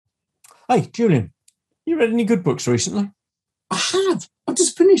Hey, Julian, you read any good books recently? I have. I've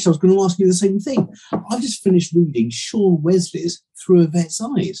just finished. I was going to ask you the same thing. I've just finished reading Sean Wesley's Through a Vet's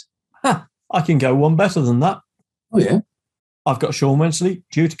Eyes. Ha, I can go one better than that. Oh, yeah? I've got Sean Wensley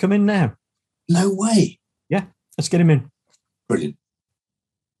due to come in now. No way. Yeah, let's get him in. Brilliant.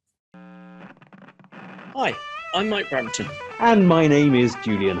 Hi, I'm Mike Brampton. And my name is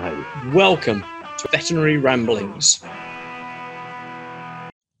Julian Ho. Welcome to Veterinary Ramblings.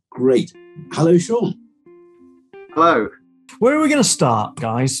 Great. Hello, Sean. Hello. Where are we going to start,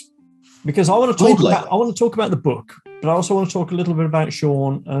 guys? Because I want to talk about the book, but I also want to talk a little bit about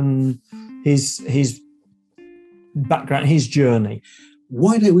Sean and his background, his journey.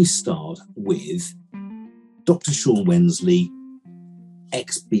 Why don't we start with Dr. Sean Wensley,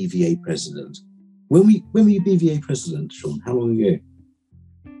 ex-BVA president? When were you BVA president, Sean? How long ago?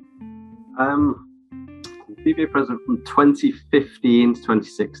 BVA president from 2015 to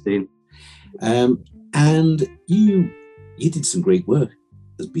 2016. And you did some great work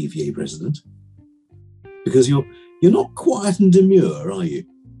as BVA president, because you're not quiet and demure, are you?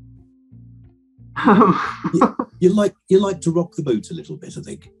 you like to rock the boat a little bit, I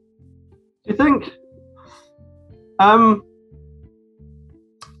think. Do you think? I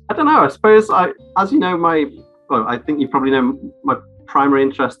don't know. I suppose as you know, I think you probably know my primary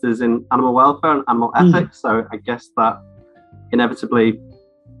interest is in animal welfare and animal ethics. So I guess that inevitably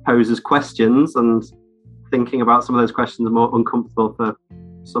poses questions, and thinking about some of those questions are more uncomfortable for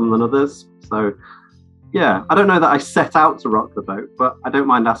some than others. So yeah, I don't know that I set out to rock the boat, but I don't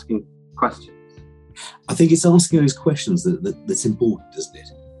mind asking questions. I think it's asking those questions that's important, isn't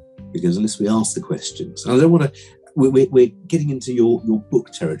it? Because unless we ask the questions, and I don't want to. We're getting into your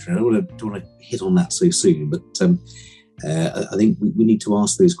book territory. I don't want to hit on that so soon, but I think we need to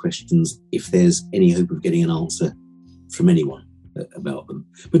ask those questions if there's any hope of getting an answer from anyone about them.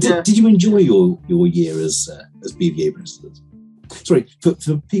 But did you enjoy your year as BVA president? Sorry,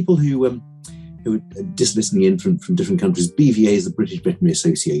 for people who are just listening in from different countries, BVA is the British Veterinary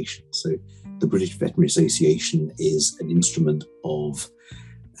Association. So the British Veterinary Association is an instrument of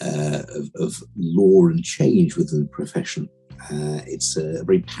law and change within the profession. It's a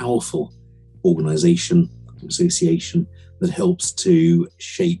very powerful organisation, association, that helps to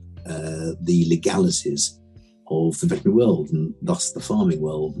shape the legalities of the veterinary world, and thus the farming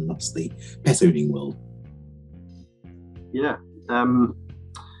world, and thus the pet owning world. Yeah.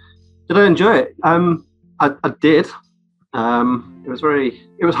 Did I enjoy it? I did. It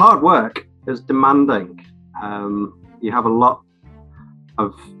was hard work. It was demanding. You have a lot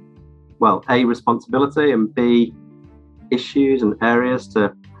of, A, responsibility, and B, issues and areas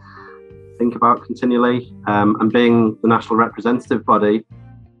to think about continually. And being the national representative body,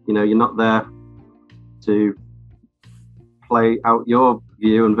 you're not there to play out your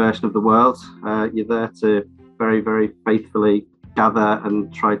view and version of the world. You're there to very, very faithfully gather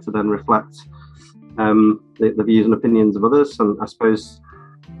and try to then reflect the views and opinions of others. And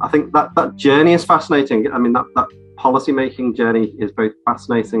I think that journey is fascinating. I mean, that policy-making journey is both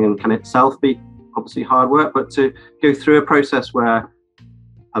fascinating and can itself be obviously hard work, but to go through a process where,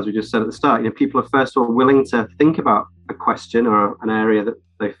 as we just said at the start, people are first of all willing to think about a question or an area that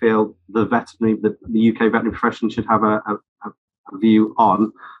they feel the UK veterinary profession should have a view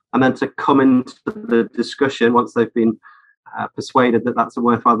on, and then to come into the discussion once they've been persuaded that that's a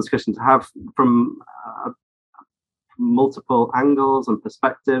worthwhile discussion to have from multiple angles and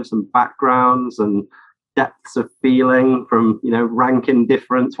perspectives and backgrounds and depths of feeling, from rank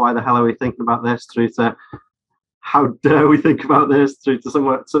indifference, why the hell are we thinking about this, through to how dare we think about this, through to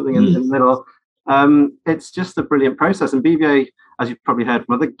something in the middle. It's just a brilliant process, and BVA, as you've probably heard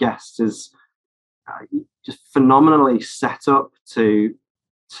from other guests, is just phenomenally set up to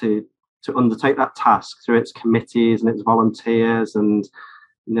undertake that task through its committees and its volunteers, and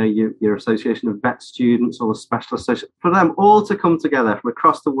your association of vet students, all the specialists, for them all to come together from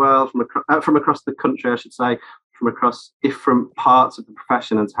across the world, from across the country, I should say, from across different parts of the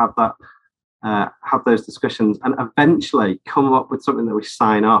profession, and to have those discussions and eventually come up with something that we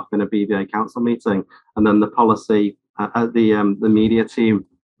sign off in a BVA council meeting, and then the policy, the media team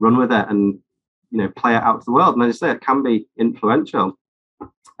run with it and play it out to the world. And as I say, it can be influential.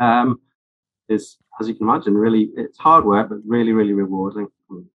 Is, as you can imagine, really, it's hard work, but really, really rewarding.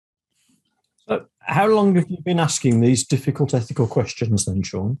 So how long have you been asking these difficult ethical questions then,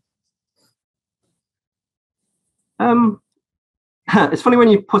 Sean? It's funny when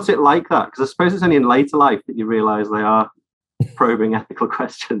you put it like that, because I suppose it's only in later life that you realise they are probing ethical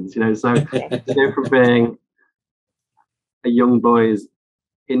questions. So from being a young boy's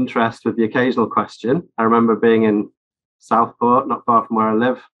interest with the occasional question. I remember being in Southport, not far from where I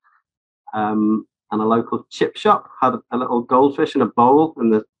live, and a local chip shop had a little goldfish in a bowl in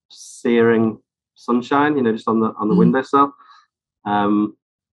the searing sunshine, just on the windowsill. And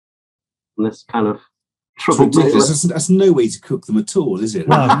this kind of troubled me. That's no way to cook them at all, is it?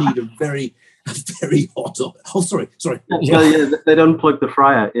 No. You need a very hot. Oh, sorry. Yeah, they'd unplug the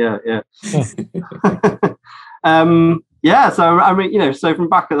fryer. Yeah. So I mean, so from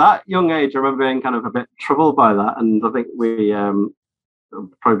back at that young age, I remember being kind of a bit troubled by that, and I think we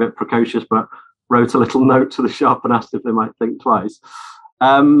probably a bit precocious, but wrote a little note to the shop and asked if they might think twice.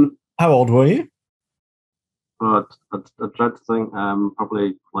 How old were you? Well, I dread to think,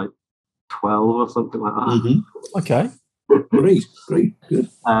 probably like 12 or something like that. Mm-hmm. Okay. Great, good.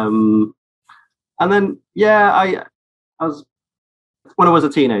 And then, I was, when I was a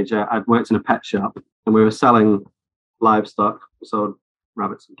teenager, I'd worked in a pet shop and we were selling livestock. We sold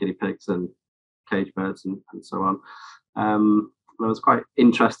rabbits and guinea pigs and cage birds and so on. And I was quite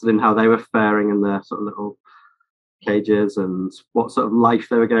interested in how they were faring in their sort of little cages and what sort of life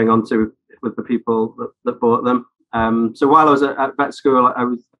they were going on to with the people that bought them. So while I was at vet school, I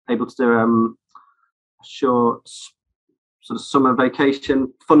was able to do a short sort of summer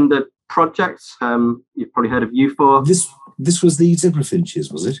vacation funded project. You've probably heard of U4. This was the zebra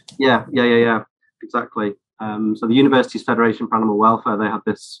finches, was it? Yeah, exactly. So the University's Federation for Animal Welfare, they had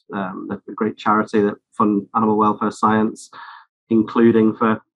this a great charity that fund animal welfare science, including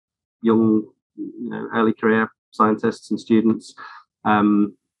for young, early career scientists and students.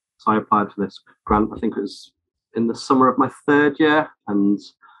 So I applied for this grant. I think it was in the summer of my third year, and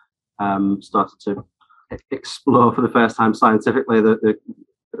started to explore for the first time scientifically, the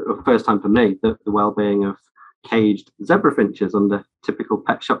first time for me, the well-being of caged zebra finches under typical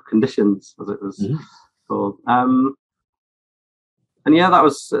pet shop conditions, as it was called. And that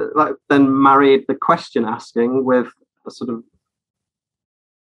was that then married the question asking with a sort of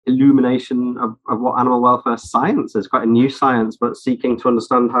illumination of what animal welfare science is, quite a new science, but seeking to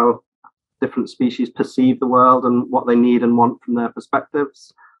understand how different species perceive the world and what they need and want from their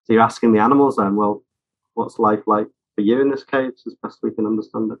perspectives. So you're asking the animals then, well, what's life like for you in this cage, as best we can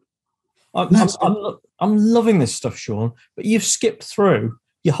understand it. I'm loving this stuff, Sean, but you've skipped through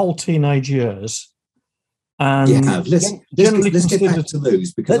your whole teenage years. And yeah, let's get back to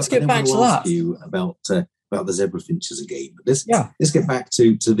those, because I want to ask you about the zebra finches again. But let's get back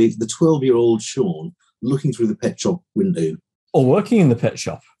to the 12-year-old Sean looking through the pet shop window, or working in the pet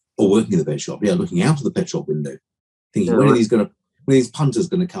shop, looking out of the pet shop window, thinking, when are these punters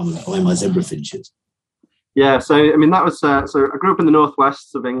going to come and buy my zebra finches? Yeah, so I mean that was so I grew up in the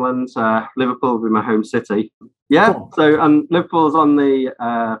northwest of England. Liverpool would be my home city. Yeah, and Liverpool's on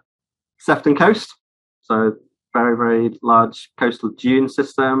the Sefton coast, so very, very large coastal dune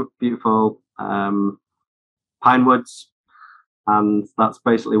system, beautiful pine woods, and that's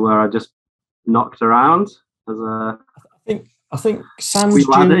basically where I just knocked around as a. I think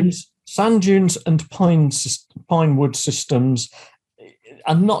sand dunes and pine wood systems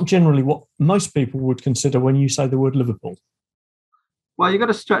are not generally what most people would consider when you say the word Liverpool. Well, you've got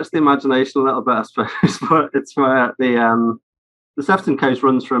to stretch the imagination a little bit, I suppose, but it's where the Sefton coast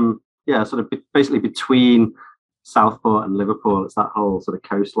runs from, sort of basically between Southport and Liverpool. It's that whole sort of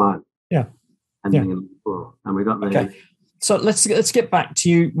coastline. Yeah. Ending in Liverpool. And we got the... Okay. So let's get back to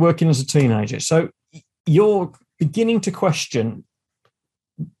you working as a teenager. So you're beginning to question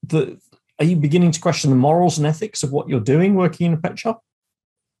the morals and ethics of what you're doing working in a pet shop?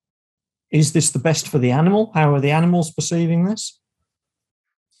 Is this the best for the animal? How are the animals perceiving this?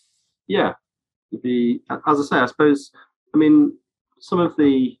 Yeah. As I say, I suppose, I mean, some of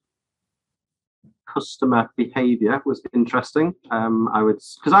the customer behaviour was interesting.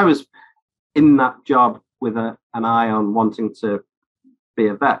 Because I was in that job with an eye on wanting to be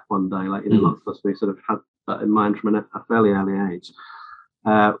a vet one day. Like, lots of us, we sort of had that in mind from a fairly early age.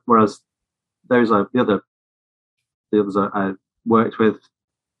 Whereas the others I worked with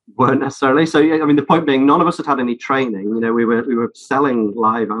weren't necessarily. So, I mean, the point being, none of us had any training. We were selling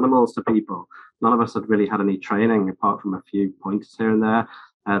live animals to people. None of us had really had any training, apart from a few pointers here and there.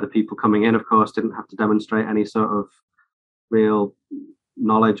 The people coming in, of course, didn't have to demonstrate any sort of real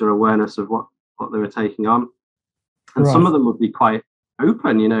knowledge or awareness of what they were taking on. And Some of them would be quite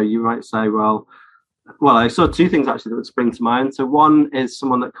open. You might say, well, I saw two things actually that would spring to mind. So one is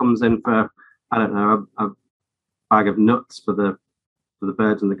someone that comes in for, I don't know, a bag of nuts for the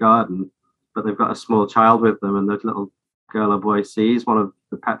birds in the garden, but they've got a small child with them, and the little girl or boy sees one of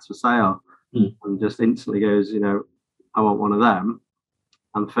the pets for sale and just instantly goes, I want one of them.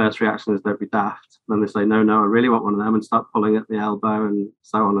 And the first reaction is, don't be daft. And then they say, no, I really want one of them, and start pulling at the elbow and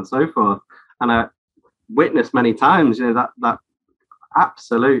so on and so forth. And I witnessed many times, that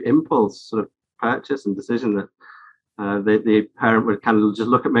absolute impulse sort of purchase and decision that the parent would kind of just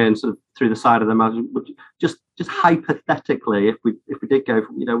look at me and sort of through the side of their mouth, would just hypothetically, if we did go,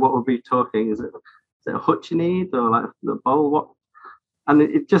 what would we be talking? Is it a hutch you need, or like the bowl? What? And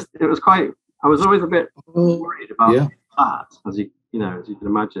it was quite. I was always a bit worried about that, as you can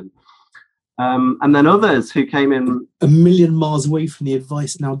imagine. And then others who came in a million miles away from the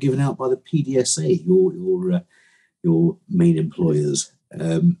advice now given out by the PDSA, your main employers.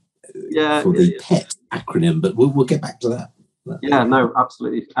 For the PET acronym, but we'll get back to that. Yeah, no,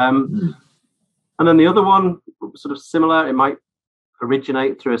 absolutely. And then the other one, sort of similar, it might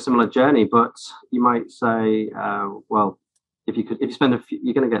originate through a similar journey, but you might say, well, if you spend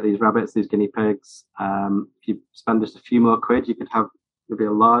you're going to get these rabbits, these guinea pigs. If you spend just a few more quid, you could have maybe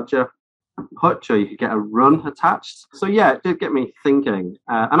a larger hutch, or you could get a run attached. So yeah, it did get me thinking.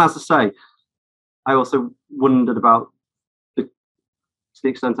 And as I say, I also wondered about, to the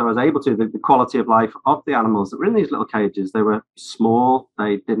extent I was able to, the quality of life of the animals that were in these little cages. They were small.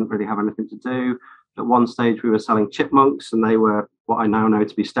 They didn't really have anything to do. At one stage, we were selling chipmunks, and they were what I now know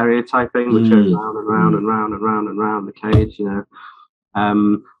to be stereotyping, which goes round and round and round and round and round the cage.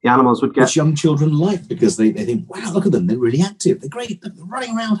 The animals would get... Which young children like, because they think, wow, look at them. They're really active. They're great. They're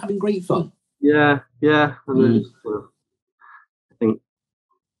running around having great fun. Yeah. And I think,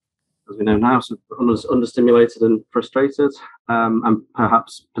 as we know now, sort of understimulated and frustrated, and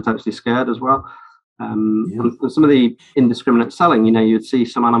perhaps potentially scared as well. And some of the indiscriminate selling, you'd see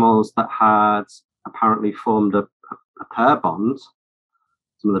some animals that had apparently formed a pair bond,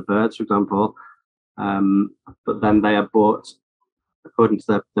 some of the birds, for example, but then they are bought according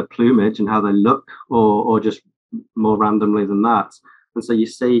to their plumage and how they look, or just more randomly than that. And so you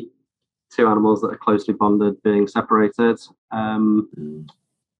see two animals that are closely bonded being separated.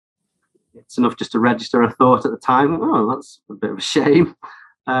 It's enough just to register a thought at the time, oh, that's a bit of a shame.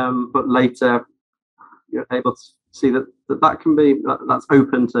 But later, you're able to see that can be, that's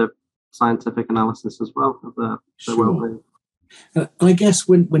open to scientific analysis as well of the well-being. I guess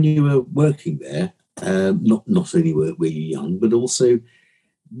when you were working there, not only were you young, but also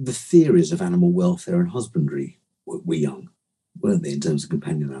the theories of animal welfare and husbandry were young, weren't they, in terms of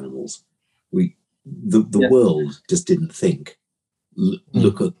companion animals? The world just didn't think,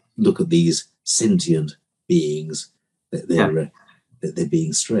 look at these sentient beings that they're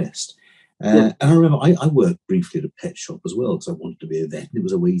being stressed. And I remember I worked briefly at a pet shop as well, because I wanted to be a vet, and it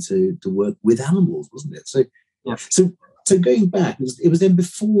was a way to work with animals, wasn't it? So going back, it was then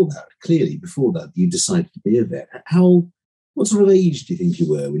before that you decided to be a vet. What sort of age do you think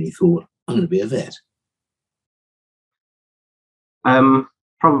you were when you thought, I'm going to be a vet?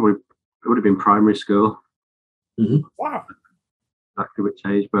 Probably it would have been primary school. Mm-hmm. Wow. Exactly which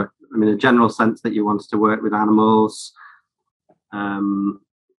age, but I mean, a general sense that you wanted to work with animals.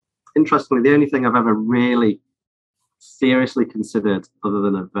 Interestingly, the only thing I've ever really seriously considered other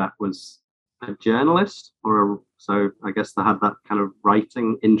than a vet was a journalist, so I guess they had that kind of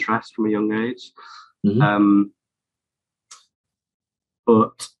writing interest from a young age. Mm-hmm.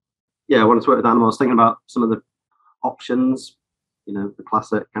 But yeah, I wanted to work with animals, thinking about some of the options, the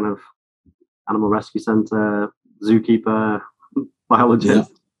classic kind of animal rescue centre, zookeeper,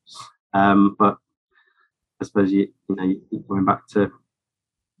 biologist. But I suppose you going back to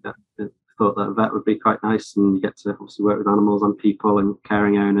thought that a vet would be quite nice, and you get to obviously work with animals and people and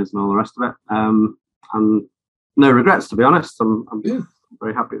caring owners and all the rest of it. And no regrets, to be honest. I'm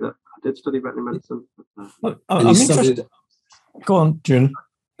very happy that I did study veterinary medicine. I'm interested. Go on, June.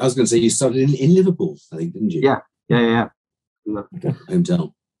 I was going to say, you studied in Liverpool, I think, didn't you? Yeah. Okay.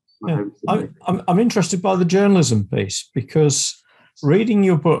 Hometown. Yeah. I'm interested by the journalism piece, because reading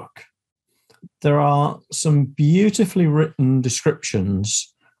your book, there are some beautifully written descriptions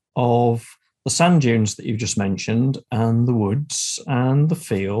of the sand dunes that you've just mentioned, and the woods and the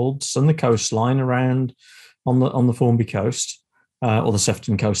fields and the coastline around on the Formby coast, or the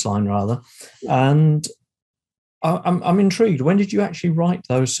Sefton coastline rather. And I'm intrigued. When did you actually write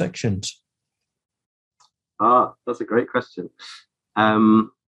those sections? That's a great question.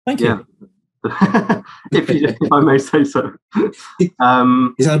 Thank you. if I may say so. He's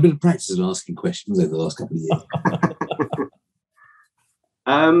had a bit of practice in asking questions over the last couple of years.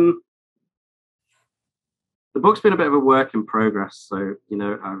 The book's been a bit of a work in progress, so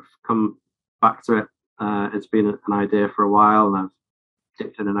I've come back to it. It's been an idea for a while, and I've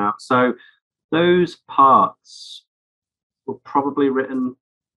dipped in and out. So those parts were probably written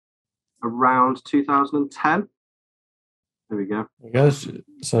around 2010. There we go.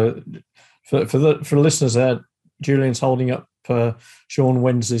 So for listeners there, Julian's holding up Sean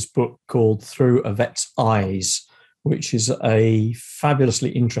Wensley's book called Through a Vet's Eyes, which is a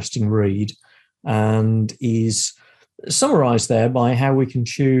fabulously interesting read and is summarised there by how we can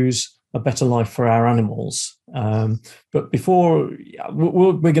choose a better life for our animals. But before,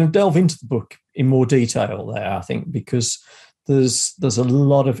 we're going to delve into the book in more detail there, I think, because there's a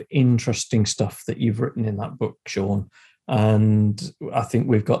lot of interesting stuff that you've written in that book, Sean. And I think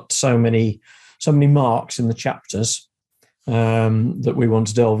we've got so many marks in the chapters that we want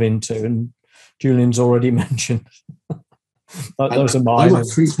to delve into. And Julian's already mentioned those are mine. I got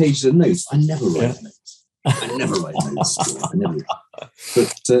 3 pages of notes. I never write notes. I never write notes. I never.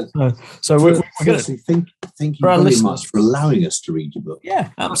 But so we're going to thank you very much for allowing us to read your book. Yeah,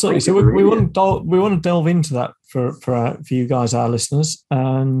 absolutely. So we want to delve into that for you guys, our listeners,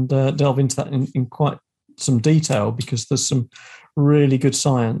 and delve into that in quite some detail, because there's some really good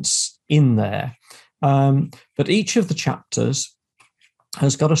science in there. But each of the chapters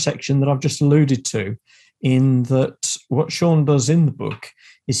has got a section that I've just alluded to, in that what Sean does in the book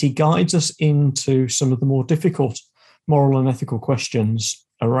is he guides us into some of the more difficult moral and ethical questions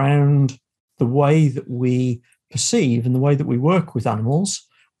around the way that we perceive and the way that we work with animals,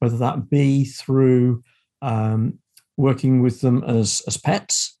 whether that be through working with them as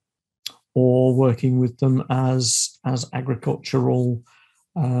pets, or working with them as agricultural.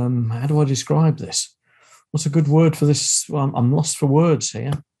 How do I describe this? What's a good word for this? Well, I'm lost for words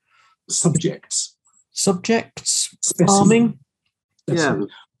here. Subjects, farming,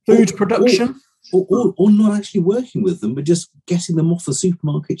 food production, or not actually working with them, but just getting them off the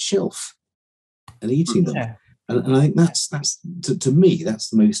supermarket shelf and eating them. Yeah. And I think that's to me, that's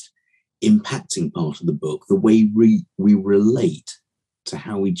the most impacting part of the book, the way we relate to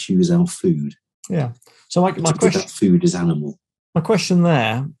how we choose our food. Yeah. So my question, that food is animal. My question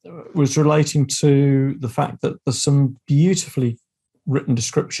there was relating to the fact that there's some beautifully written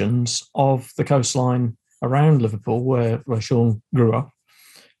descriptions of the coastline around Liverpool, where Sean grew up.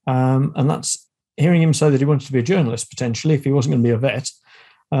 And that's hearing him say that he wanted to be a journalist, potentially, if he wasn't going to be a vet,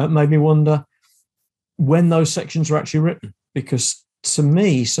 made me wonder when those sections were actually written. Because to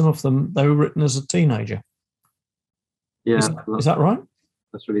me, some of them, they were written as a teenager. Yeah. Is that right?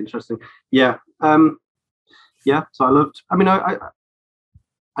 That's really interesting. Yeah. So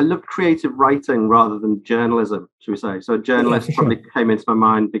I loved creative writing rather than journalism, should we say. So journalist probably came into my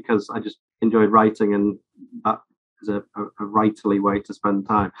mind because I just enjoyed writing, and that is a writerly way to spend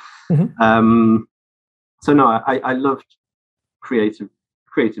time. Mm-hmm. I loved creative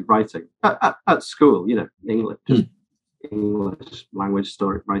writing at school, English language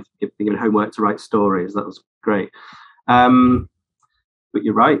story writing, giving homework to write stories. That was great. But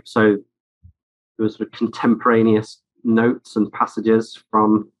you're right. So there was sort of contemporaneous notes and passages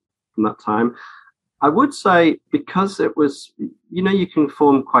from that time. I would say, because it was, you can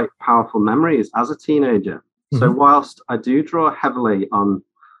form quite powerful memories as a teenager. Mm-hmm. So whilst I do draw heavily on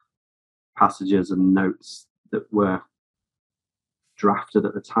passages and notes that were drafted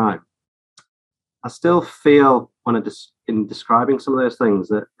at the time, I still feel in describing some of those things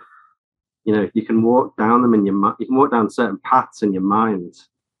that, you can walk down them in your mind. You can walk down certain paths in your mind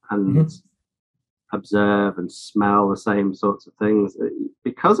and mm-hmm. observe and smell the same sorts of things,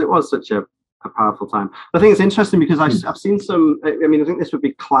 because it was such a powerful time. I think it's interesting because I've seen some. I think this would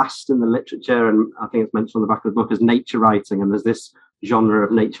be classed in the literature, and I think it's mentioned on the back of the book as nature writing. And there's this genre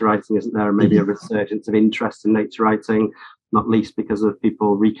of nature writing, isn't there? And maybe a resurgence of interest in nature writing, not least because of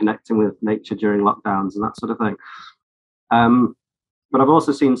people reconnecting with nature during lockdowns and that sort of thing. But I've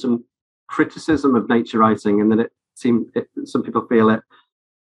also seen some criticism of nature writing, and that some people feel it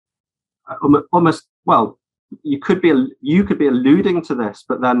almost, well, you could be alluding to this,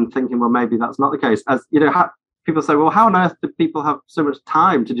 but then thinking, well, maybe that's not the case. As people say, well, how on earth do people have so much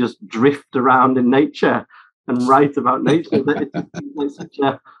time to just drift around in nature and write about nature? It's such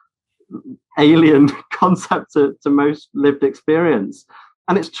a alien concept to most lived experience.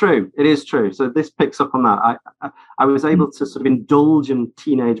 And it's true. It is true. So this picks up on that. I was able to sort of indulge in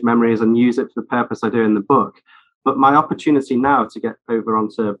teenage memories and use it for the purpose I do in the book. But my opportunity now to get over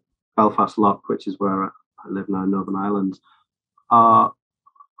onto Belfast Lough, which is where I live now in Northern Ireland, are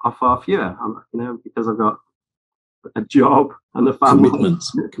far fewer. Because I've got a job and a family.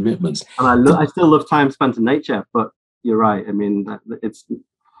 Commitments. And I still love time spent in nature. But you're right. I mean, it's.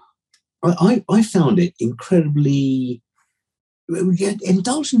 I found it incredibly.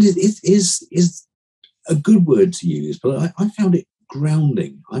 Indulgent is a good word to use, but I found it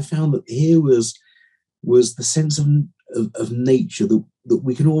grounding. I found that here was the sense of nature that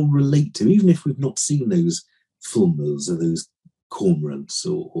we can all relate to, even if we've not seen those fulmars or those cormorants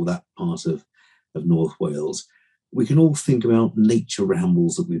or that part of North Wales. We can all think about nature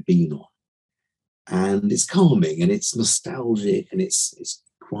rambles that we've been on. and it's calming and it's nostalgic and it's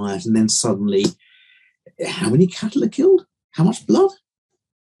quiet. And then suddenly, how many cattle are killed? How much blood?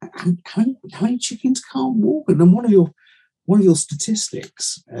 How many chickens can't walk? And then one of your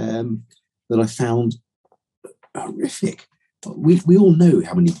statistics that I found horrific. We all know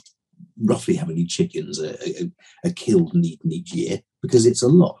roughly how many chickens are killed and eaten each year, because it's a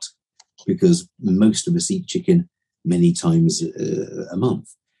lot. Because most of us eat chicken many times a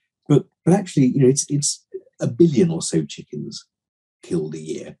month, but actually, it's 1 billion or so chickens killed a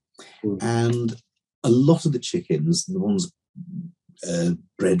year, and a lot of the chickens, the ones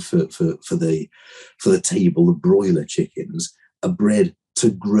bred for the table, the broiler chickens, are bred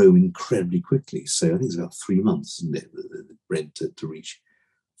to grow incredibly quickly. So I think it's about 3 months, isn't it, bred to reach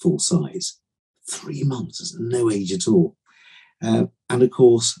full size. 3 months is no age at all, and of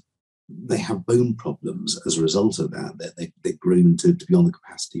course they have bone problems as a result of that. They're grown to beyond the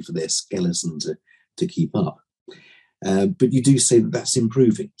capacity for their skeleton to keep up. But you do say that that's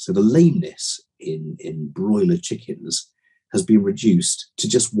improving. So the lameness in broiler chickens has been reduced to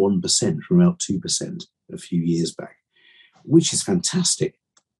just 1% from about 2% a few years back, which is fantastic.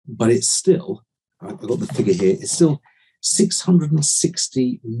 But it's still, I've got the figure here, it's still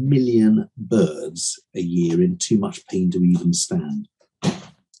 660 million birds a year in too much pain to even stand.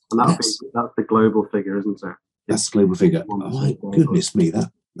 And that's the global figure, isn't it? That's the global figure. Oh, my goodness me,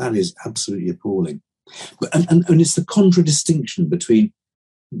 that is absolutely appalling. But and it's the contradistinction between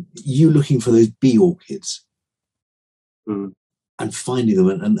you looking for those bee orchids and finding them,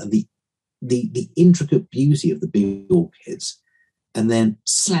 and the intricate beauty of the bee orchids, and then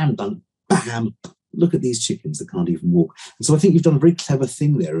slam dunk, bam, look at these chickens that can't even walk. And so I think you've done a very clever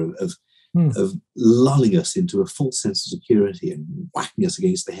thing there of lulling us into a false sense of security and whacking us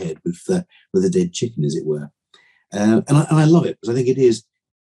against the head with a dead chicken, as it were. And I love it, because I think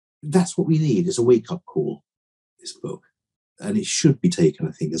that's what we need, is a wake-up call, this book. And it should be taken,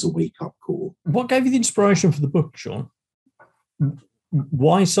 I think, as a wake-up call. What gave you the inspiration for the book, Sean?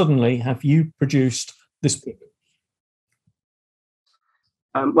 Why suddenly have you produced this book?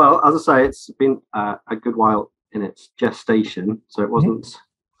 Well, as I say, it's been a good while in its gestation, so it wasn't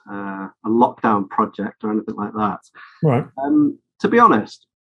a lockdown project or anything like that. Right. To be honest,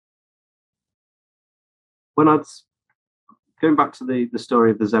 when going back to the story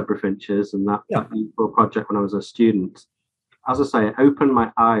of the zebra finches and that project when I was a student, as I say, it opened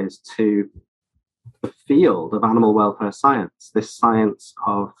my eyes to the field of animal welfare science, this science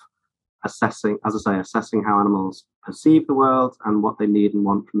of assessing how animals perceive the world and what they need and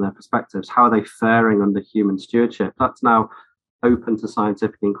want from their perspectives. How are they faring under human stewardship? That's now open to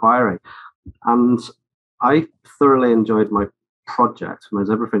scientific inquiry. And I thoroughly enjoyed my project for my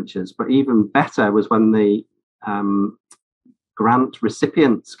zebra finches, but even better was when the grant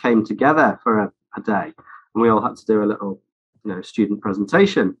recipients came together for a day, and we all had to do a little student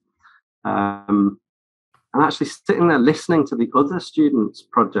presentation. And actually sitting there listening to the other students'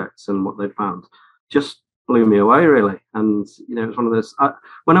 projects and what they'd found just blew me away, really. And it was one of those.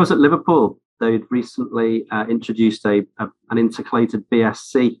 When I was at Liverpool, they'd recently introduced an intercalated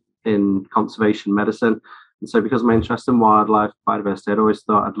BSc in conservation medicine. And so, because of my interest in wildlife, biodiversity, I'd always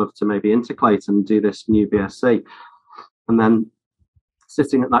thought I'd love to maybe intercalate and do this new BSc. And then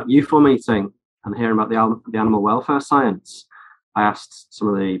sitting at that UFO meeting and hearing about the animal welfare science, I asked some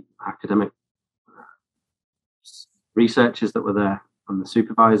of the academic researchers that were there and the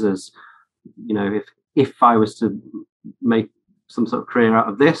supervisors, if I was to make some sort of career out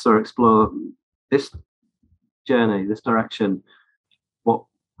of this or explore this journey, this direction, what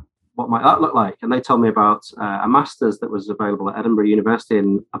might that look like? And they told me about a master's that was available at Edinburgh University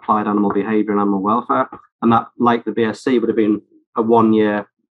in applied animal behaviour and animal welfare, and that, like the BSc, would have been a 1-year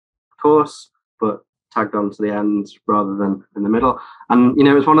course, but tagged on to the end rather than in the middle. And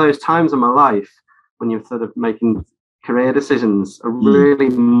it was one of those times in my life when you're sort of making career decisions are really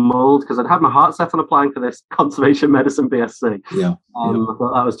mulled, because I'd had my heart set on applying for this conservation medicine BSc. I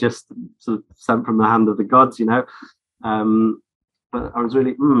thought that was just sort of sent from the hand of the gods, but I was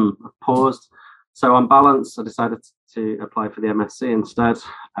really paused. So on balance, I decided to apply for the MSc instead,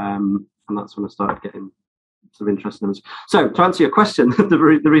 and that's when I started getting some interest in them. So to answer your question, the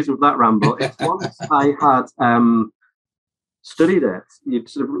reason for that ramble is once I had studied it, you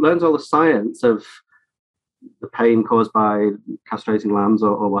sort of learned all the science of the pain caused by castrating lambs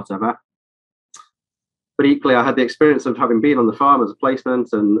or whatever. But equally, I had the experience of having been on the farm as a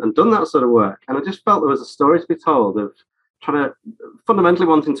placement and done that sort of work. And I just felt there was a story to be told of fundamentally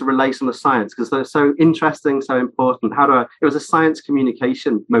wanting to relay some of the science, because they're so interesting, so important. It was a science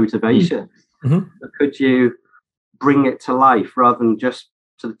communication motivation. Could you bring it to life rather than just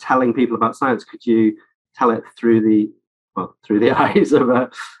sort of telling people about science, could you tell it through the eyes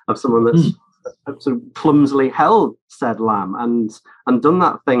of someone that's sort of clumsily held said lamb and done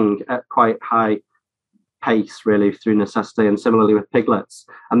that thing at quite high pace, really, through necessity, and similarly with piglets,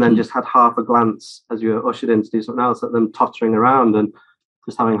 and then just had half a glance as you were ushered in to do something else at them tottering around and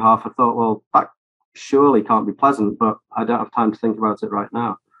just having half a thought, well, that surely can't be pleasant, but I don't have time to think about it right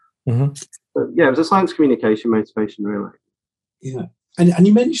now. Mm-hmm. But yeah, it was a science communication motivation, really. Yeah. And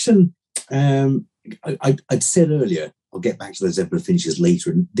you mentioned, I'd said earlier, I'll get back to the zebra finches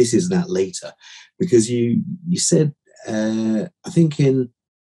later, and this is that later, because you said, I think in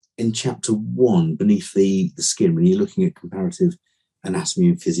chapter 1, beneath the skin, when you're looking at comparative anatomy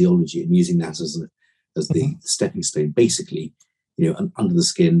and physiology and using that as the stepping stone, basically, under the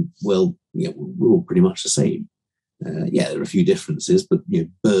skin, well, we're all pretty much the same. There are a few differences, but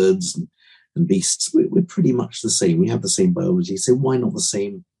birds and beasts, we're pretty much the same. We have the same biology, so why not the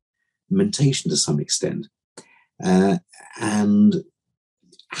same mentation to some extent? And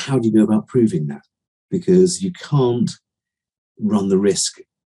how do you go about proving that? Because you can't run the risk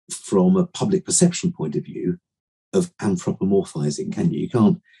from a public perception point of view of anthropomorphizing, can you?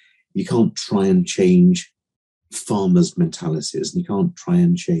 You can't try and change farmers' mentalities, and you can't try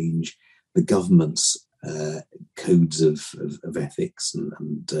and change the government's codes of ethics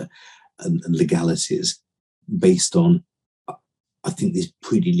and legalities based on, I think this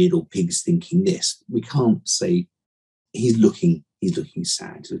pretty little pig's thinking this. We can't say he's looking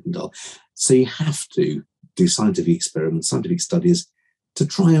sad, he's looking dull. So you have to do scientific experiments, scientific studies to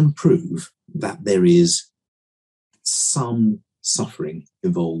try and prove that there is some suffering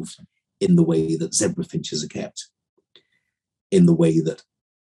involved in the way that zebra finches are kept, in the way that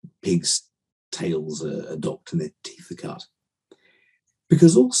pigs' tails are docked and their teeth are cut.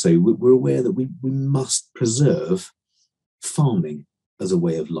 Because also we're aware that we must preserve farming as a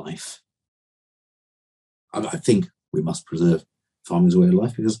way of life. I think we must preserve farming as a way of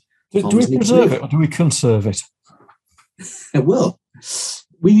life because do we preserve it or do we conserve it? Well,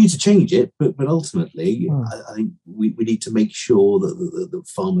 we need to change it, but ultimately, I think we need to make sure that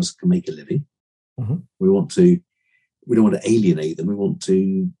farmers can make a living. Mm-hmm. We don't want to alienate them. We want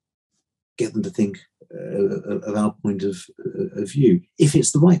to get them to think of our point of view, if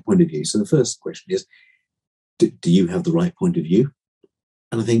it's the right point of view. So the first question is, do you have the right point of view?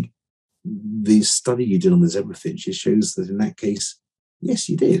 And I think the study you did on the zebra finches shows that in that case, yes,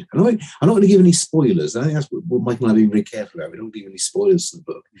 you did. And I'm not going to give any spoilers. I think that's what Mike and I are being very careful about. We don't give any spoilers to the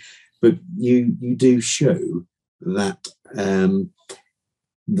book. But you do show that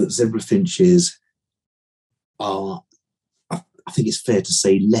that zebra finches are, I think it's fair to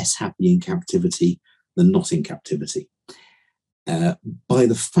say, less happy in captivity than not in captivity, by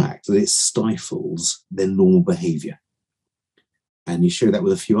the fact that it stifles their normal behaviour. And you show that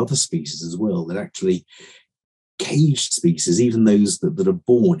with a few other species as well, that actually caged species, even those that are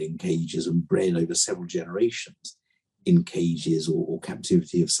born in cages and bred over several generations in cages or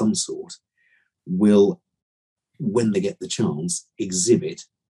captivity of some sort, will, when they get the chance, exhibit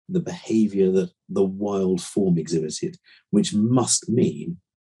the behaviour that the wild form exhibited, which must mean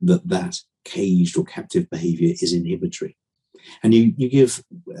that caged or captive behaviour is inhibitory. And you give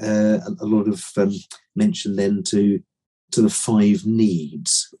a lot of mention then to the 5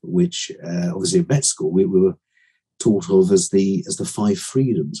 needs, which obviously at vet school we were taught of as the 5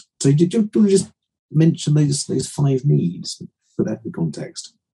 freedoms. So do you want to just mention those 5 needs for that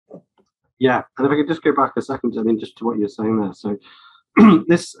context? Yeah, and if I could just go back a second, just to what you're saying there. So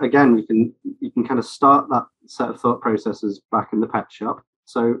this, again, you can kind of start that set of thought processes back in the pet shop.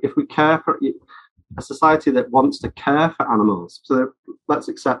 So if we care for a society that wants to care for animals, so let's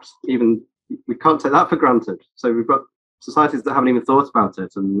accept even, we can't take that for granted. So we've got societies that haven't even thought about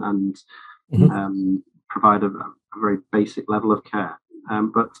it and provide a very basic level of care.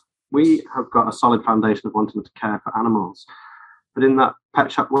 But we have got a solid foundation of wanting to care for animals. But in that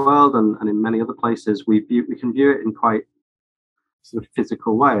pet shop world and in many other places, we can view it in quite sort of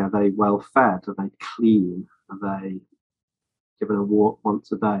physical way. Are they well fed? Are they clean? Are they given a walk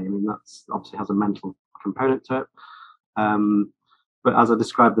once a day? That's obviously has a mental component to it. But as I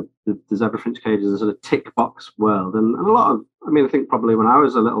described, the zebra finch cage is a sort of tick box world. And a lot of, I think probably when I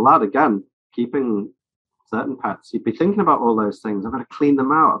was a little lad, again, keeping certain pets, you'd be thinking about all those things. I've got to clean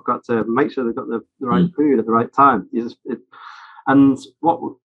them out. I've got to make sure they've got the right food at the right time. And what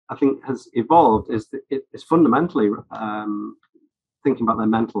I think has evolved is that it's fundamentally thinking about their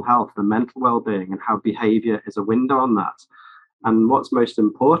mental health, their mental well-being, and how behaviour is a window on that. And what's most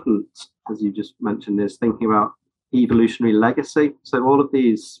important, as you just mentioned, is thinking about evolutionary legacy. So all of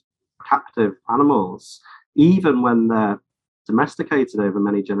these captive animals, even when they're domesticated over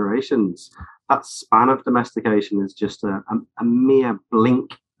many generations. That span of domestication is just a mere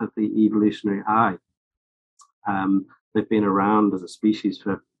blink of the evolutionary eye. They've been around as a species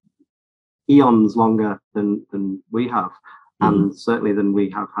for eons longer than we have, and certainly than we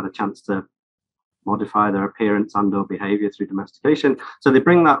have had a chance to modify their appearance and or behavior through domestication. So they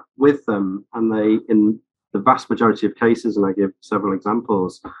bring that with them, and they, in the vast majority of cases, and I give several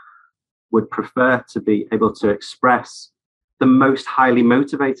examples, would prefer to be able to express the most highly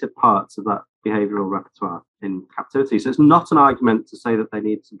motivated parts of that behavioral repertoire in captivity. So it's not an argument to say that they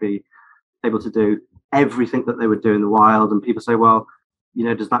need to be able to do everything that they would do in the wild. And people say, well,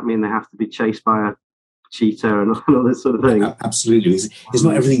 does that mean they have to be chased by a cheetah and all this sort of thing? Absolutely. It's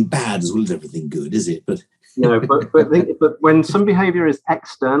not everything bad as well as everything good, is it? But but when some behavior is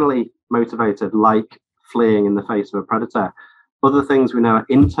externally motivated, like fleeing in the face of a predator, other things we know are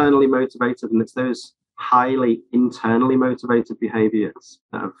internally motivated, and it's those highly internally motivated behaviors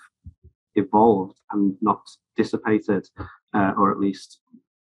that have evolved and not dissipated, or at least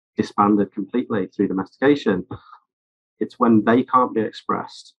disbanded completely through domestication. It's when they can't be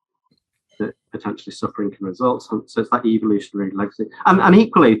expressed that potentially suffering can result. So it's that evolutionary legacy. And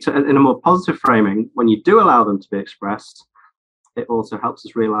equally, in a more positive framing, when you do allow them to be expressed, it also helps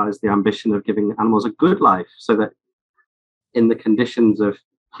us realize the ambition of giving animals a good life, so that in the conditions of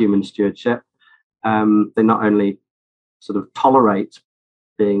human stewardship, they not only sort of tolerate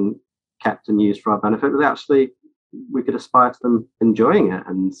being kept and used for our benefit, but we could aspire to them enjoying it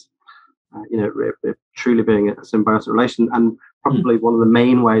and truly being a symbiotic relation. And probably one of the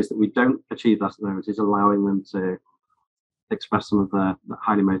main ways that we don't achieve that at the moment is allowing them to express some of the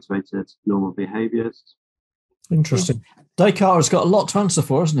highly motivated normal behaviours. Interesting. Descartes has got a lot to answer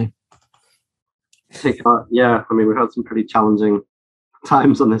for, hasn't he? Descartes, yeah. I mean, we've had some pretty challenging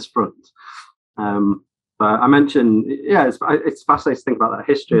times on this front. But I mentioned, it's fascinating to think about that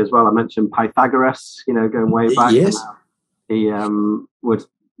history as well. I mentioned Pythagoras, going way back. Yes. He would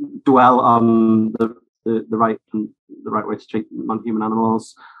dwell on the right way to treat non-human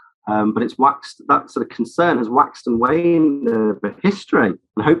animals. But that sort of concern has waxed and waned over history.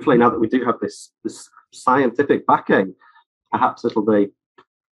 And hopefully now that we do have this scientific backing, perhaps it'll be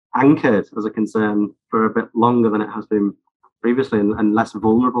anchored as a concern for a bit longer than it has been previously, and less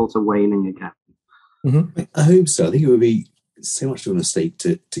vulnerable to waning again. Mm-hmm. I hope so. I think it would be so much of a mistake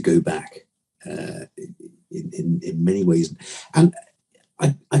to go back in many ways. And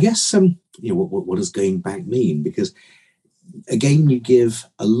I guess what does going back mean? Because again, you give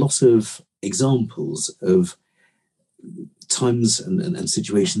a lot of examples of times and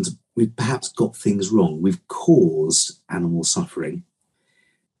situations we've perhaps got things wrong. We've caused animal suffering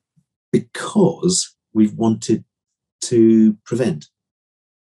because we've wanted to prevent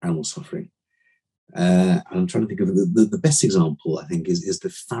animal suffering. And I'm trying to think of the best example, I think, is the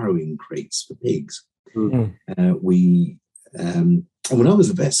farrowing crates for pigs. Mm-hmm. And when I was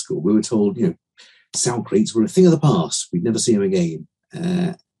at vet school, we were told, sow crates were a thing of the past. We'd never see them again.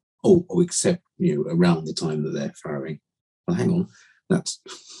 Except, around the time that they're farrowing. Well, hang on, that's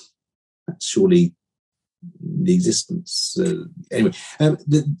surely the existence. Anyway,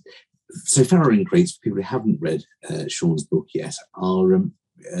 so farrowing crates, for people who haven't read Sean's book yet, are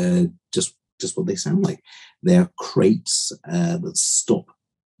just what they sound like. They're crates that stop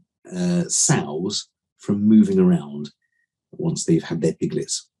sows from moving around once they've had their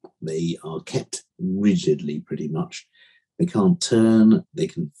piglets. They are kept rigidly, pretty much. They can't turn, they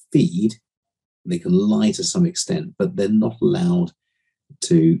can feed, they can lie to some extent, but they're not allowed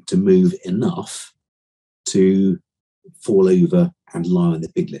to move enough to fall over and lie on the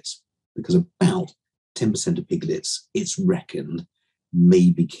piglets, because about 10% of piglets, it's reckoned,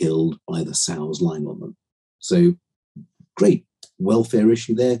 may be killed by the sows lying on them. So great, welfare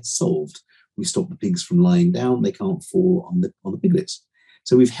issue there, solved. We stop the pigs from lying down, they can't fall on the piglets.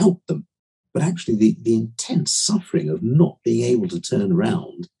 So we've helped them. But actually the intense suffering of not being able to turn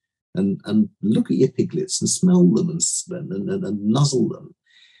around and look at your piglets and smell them and nuzzle them,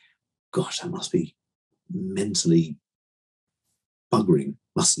 gosh, that must be mentally buggering,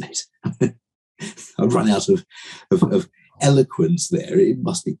 mustn't it? I've run out of eloquence there. It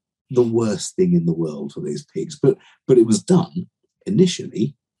must be the worst thing in the world for those pigs. But it was done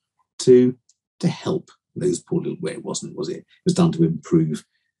initially to help those poor little, well, it wasn't, was it? It was done to improve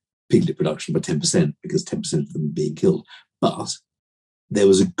piglet production by 10%, because 10% of them being killed. But there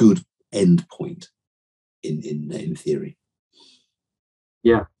was a good end point in theory.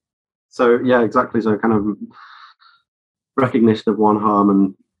 Yeah. So, yeah, exactly. So kind of recognition of one harm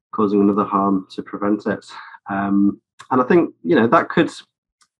and causing another harm to prevent it. And I think, that could,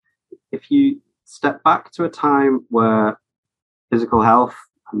 if you step back to a time where physical health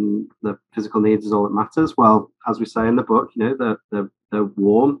and the physical needs is all that matters. Well, as we say in the book, they're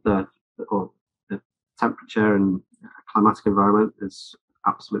warm, the temperature and climatic environment is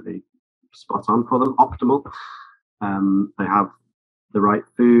absolutely spot on for them, optimal. They have the right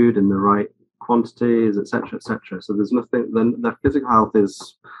food and the right quantities, etc., etc. So there's nothing. Then their physical health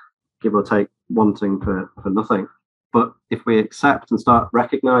is, give or take, wanting for nothing. But if we accept and start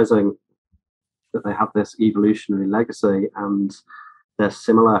recognizing that they have this evolutionary legacy and they're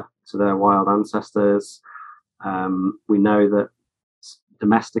similar to their wild ancestors, we know that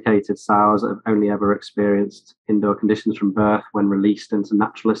domesticated sows that have only ever experienced indoor conditions from birth, when released into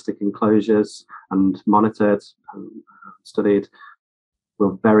naturalistic enclosures and monitored and studied,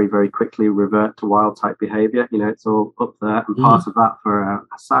 will very, very quickly revert to wild type behavior. It's all up there. And part of that for a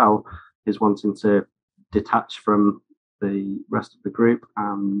sow is wanting to detach from the rest of the group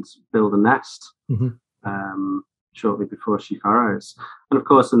and build a nest shortly before she farrows. And of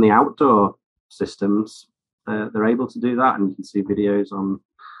course, in the outdoor systems, they're able to do that. And you can see videos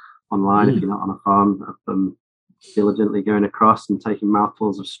online if you're not on a farm of them diligently going across and taking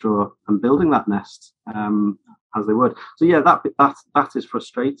mouthfuls of straw and building that nest as they would. So yeah, that is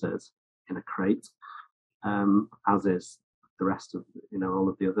frustrated in a crate, as is the rest of all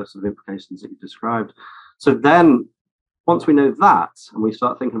of the other sort of implications that you described. So then, once we know that and we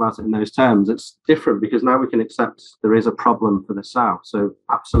start thinking about it in those terms, it's different, because now we can accept there is a problem for the sow. So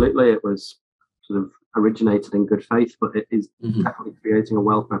absolutely, it was sort of originated in good faith, but it is definitely creating a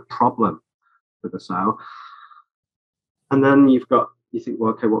welfare problem for the sow. And then you think,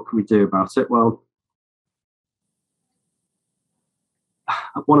 well, okay, what can we do about it? Well,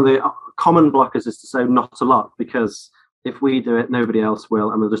 one of the common blockers is to say not a lot, because if we do it, nobody else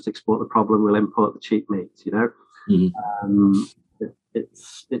will, and we'll just export the problem. We'll import the cheap meat,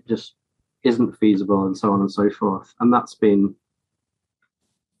 it just isn't feasible, and so on and so forth. And that's been,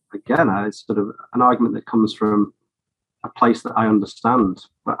 again, it's sort of an argument that comes from a place that I understand.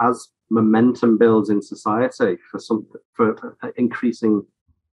 But as momentum builds in society for increasing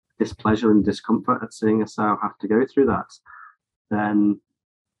displeasure and discomfort at seeing a sow have to go through that, then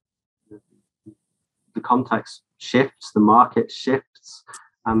the context shifts, the market shifts,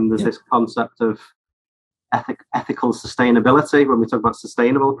 and there's this concept of ethical sustainability when we talk about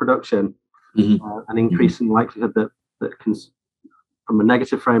sustainable production, an increasing likelihood that from a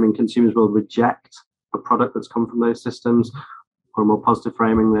negative framing, consumers will reject a product that's come from those systems, or a more positive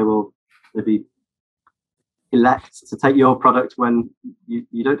framing, they will maybe elect to take your product when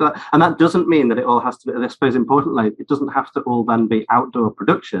you don't do that. And that doesn't mean that it all has to be, I suppose importantly, it doesn't have to all then be outdoor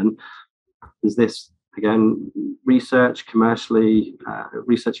production. There's this, again, researching commercial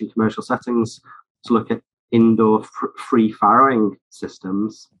settings to look at indoor free farrowing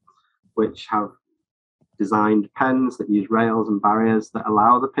systems, which have designed pens that use rails and barriers that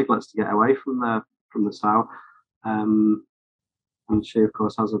allow the piglets to get away from the sow. And she, of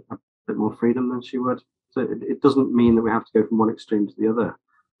course, has a bit more freedom than she would. So it doesn't mean that we have to go from one extreme to the other.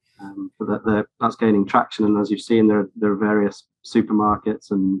 But that's gaining traction. And as you've seen, there are various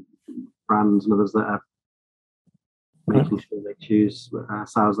supermarkets and brands and others that are making sure they choose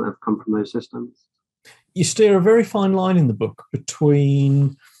sows that have come from those systems. You steer a very fine line in the book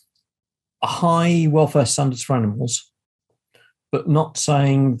between high welfare standards for animals, but not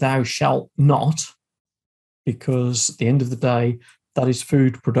saying thou shalt not, because at the end of the day, that is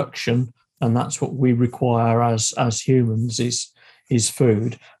food production, and that's what we require as humans is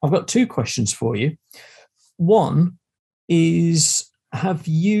food. I've got two questions for you. One is,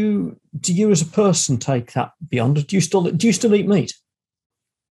 do you as a person take that beyond? Do you still eat meat?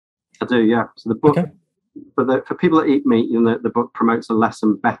 I do, yeah. So the book, for people that eat meat, the book promotes a less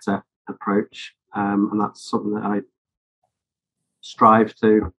and better approach, and that's something that I strive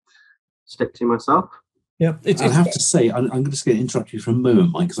to stick to myself. Yeah, I have to say, I'm just going to interrupt you for a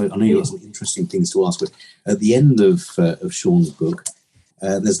moment, Mike, because I know you've got some interesting things to ask. But at the end of Sean's book,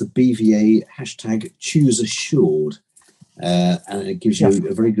 there's the BVA hashtag Choose Assured, and it gives you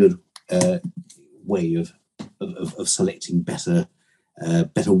a very good way of selecting better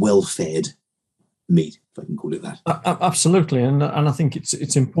well-fed meat, if I can call it that. Absolutely, and I think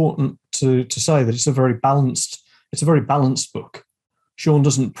it's important to say that it's a very balanced book. Sean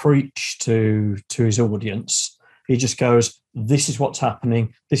doesn't preach to his audience. He just goes, this is what's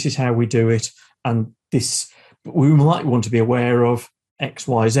happening, this is how we do it, and this we might want to be aware of X,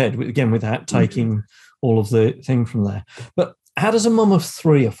 Y, Z, again, without taking all of the thing from there. But how does a mum of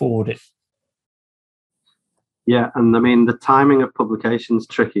three afford it? Yeah, and I mean, the timing of publication is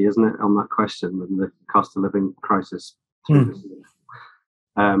tricky, isn't it, on that question, and the cost of living crisis.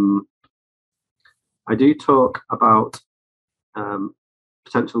 I do talk about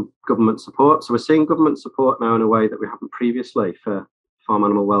potential government support. So we're seeing government support now in a way that we haven't previously for farm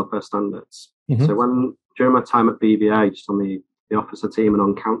animal welfare standards. Mm-hmm. So during my time at BVA, just on the officer team and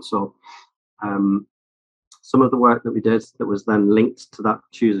on council, some of the work that we did that was then linked to that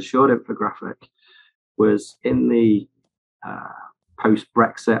Choose Assured infographic was in the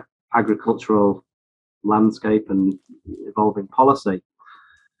post-Brexit agricultural landscape and evolving policy.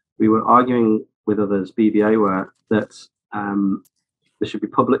 We were arguing with others, BVA were, that there should be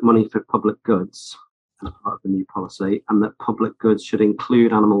public money for public goods as part of the new policy, and that public goods should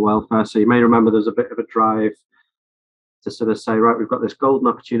include animal welfare. So you may remember there's a bit of a drive to sort of say, right, we've got this golden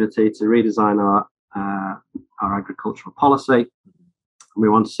opportunity to redesign our agricultural policy, and we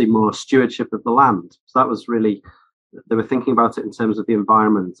want to see more stewardship of the land. So that was really, they were thinking about it in terms of the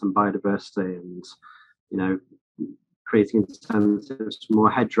environment and biodiversity, and creating incentives for more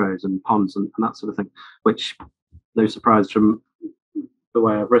hedgerows and ponds and that sort of thing, which, no surprise from the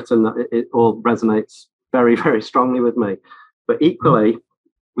way I've written, that it all resonates very, very strongly with me. But equally,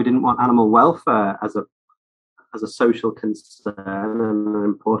 we didn't want animal welfare as a social concern and an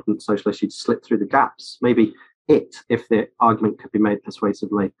important social issue to slip through the gaps. Maybe it, if the argument could be made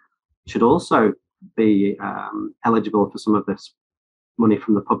persuasively, should also be eligible for some of this money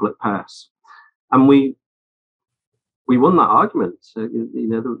from the public purse. And we won that argument. So,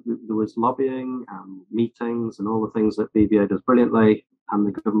 there was lobbying, meetings, and all the things that BVA does brilliantly, and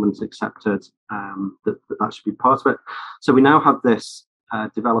the government accepted that should be part of it. So we now have this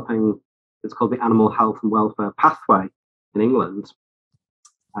developing, it's called the Animal Health and Welfare Pathway in England,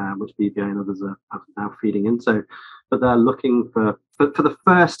 which BVA and others are now feeding into. But they're looking for the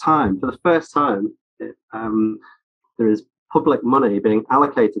first time, there is public money being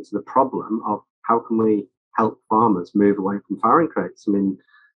allocated to the problem of how can we help farmers move away from farrowing crates. I mean,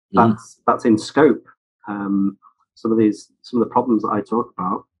 that's in scope. Some of the problems that I talk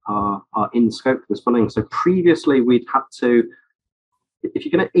about are in scope for this funding. So previously we'd had to, if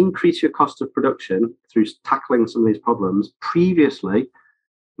you're going to increase your cost of production through tackling some of these problems, previously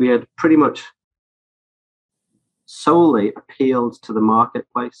we had pretty much solely appealed to the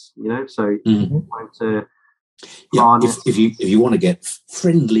marketplace, so trying to if you want to get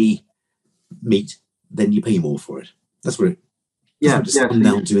friendly meat, then you pay more for it. That's what it's come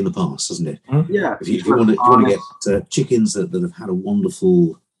down to in the past, hasn't it? Yeah. If you want to get chickens that have had a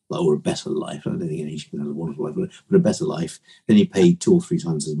wonderful, or a better life, I don't think any chicken has a wonderful life, but a better life, then you pay 2 or 3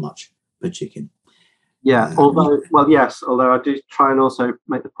 times as much per chicken. Yeah, although I do try and also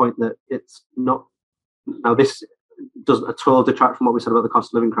make the point that it's not, now this doesn't at all detract from what we said about the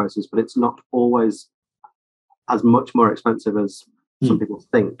cost of living crisis, but it's not always as much more expensive as some people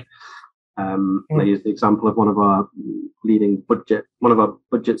think. I use the example of one of our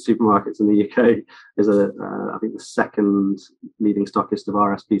budget supermarkets in the UK is I think the second leading stockist of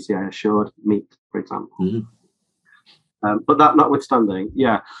RSPCA Assured meat, for example. But that notwithstanding,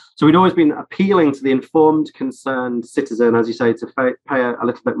 so we'd always been appealing to the informed, concerned citizen, as you say, to pay a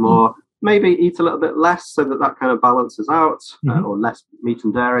little bit more, maybe eat a little bit less so that kind of balances out, or less meat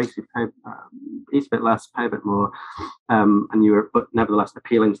and dairy, so you eat a bit less, pay a bit more, but nevertheless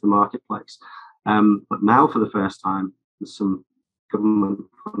appealing to the marketplace. But now, for the first time, there's some government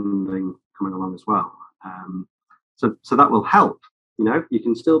funding coming along as well. So that will help. You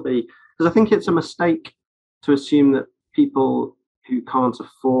can still be, because I think it's a mistake to assume that people who can't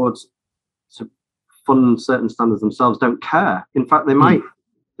afford to fund certain standards themselves don't care. In fact, they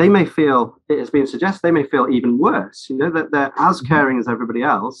may feel, it has been suggested, they may feel even worse, that they're as caring as everybody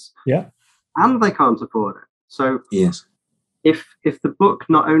else, and they can't afford it. So yes, if the book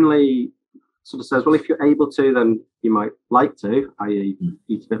not only sort of says, well, if you're able to, then you might like to, i.e.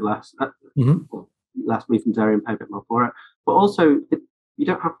 eat a bit less, or less meat and dairy and pay a bit more for it, but also you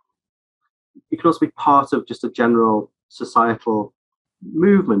can also be part of just a general societal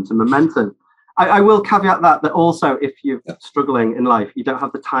movement and momentum. I will caveat that also, if you're struggling in life, you don't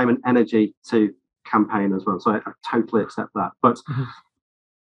have the time and energy to campaign as well. So I totally accept that. But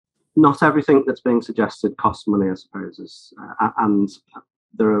not everything that's being suggested costs money, I suppose. And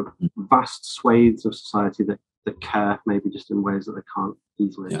there are vast swathes of society that care, maybe just in ways that they can't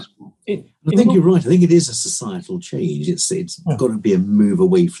easily explore. I think you're right. I think it is a societal change. It's got to be a move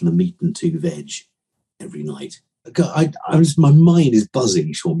away from the meat and 2 veg every night. My mind is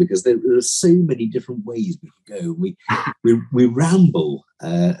buzzing, Sean, because there are so many different ways we could go. We ramble,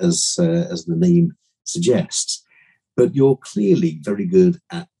 as the name suggests, but you're clearly very good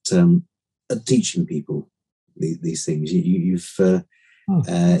at teaching people these things. Your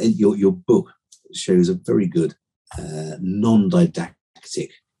book shows a very good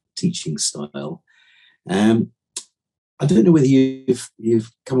non-didactic teaching style. I don't know whether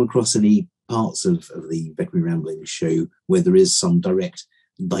you've come across any parts of the Veterinary Ramblings show where there is some direct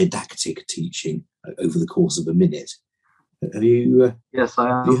didactic teaching over the course of a minute. Have you? Yes, I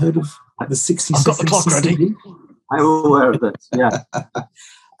am. Have you heard of the 60 I've got the clock ready. I'm aware of this. Yeah.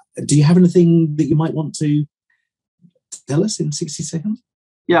 Do you have anything that you might want to tell us in 60 seconds?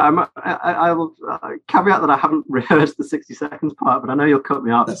 Yeah, I will caveat that I haven't rehearsed the 60 seconds part, but I know you'll cut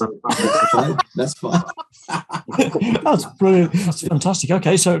me out. That's so fine. That's fine. That's brilliant. That's fantastic.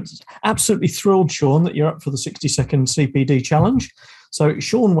 Okay, so absolutely thrilled, Sean, that you're up for the 60-second CPD challenge. So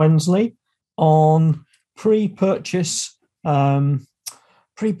Sean Wensley on pre-purchase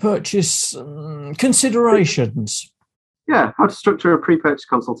considerations. Yeah, how to structure a pre-purchase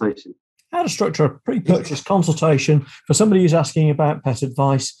consultation. How to structure a pre-purchase consultation for somebody who's asking about pet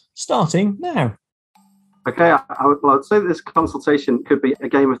advice, starting now. Okay, I'd say this consultation could be a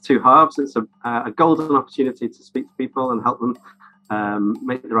game of two halves. It's a golden opportunity to speak to people and help them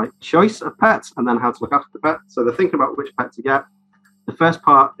make the right choice of pets, and then how to look after the pet. So they're thinking about which pet to get. The first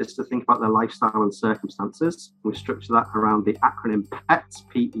part is to think about their lifestyle and circumstances. We structure that around the acronym PETS,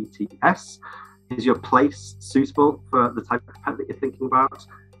 P-E-T-S. Is your place suitable for the type of pet that you're thinking about?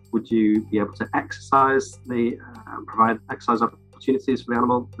 Would you be able to exercise provide exercise opportunities for the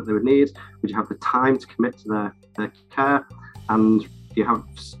animal that they would need? Would you have the time to commit to their care? And do you have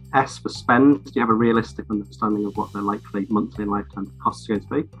S for spend? Do you have a realistic understanding of what their likely monthly and lifetime costs are going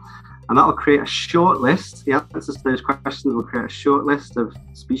to be? And that will create a short list. The answers to those questions will create a short list of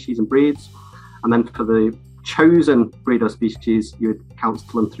species and breeds. And then for the chosen breed or species, you would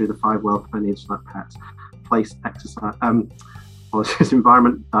counsel them through the 5 welfare needs for that pet: place, exercise,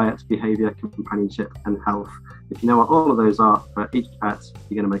 environment, diet, behaviour, companionship, and health. If you know what all of those are for each pet,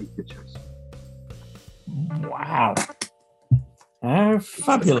 you're going to make a good choice. Wow. Oh,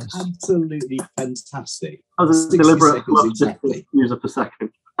 fabulous. Absolutely fantastic. That was a deliberate exactly. user per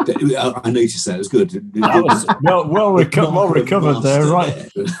second. I noticed that. It was good. That was well recovered there,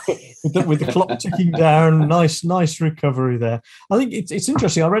 right? with the clock ticking down. Nice recovery there. I think it's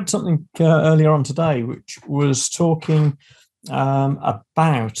interesting. I read something earlier on today which was talking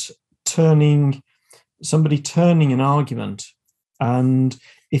about turning an argument, and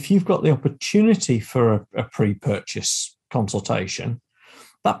if you've got the opportunity for a pre-purchase consultation,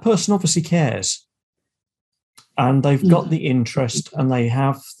 that person obviously cares, and they've got the interest, and they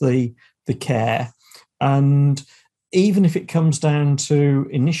have the care. And even if it comes down to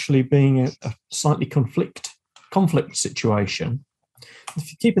initially being a slightly conflict situation, if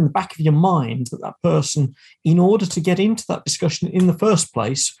you keep in the back of your mind that person, in order to get into that discussion in the first